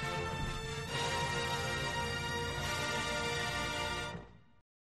Dogs!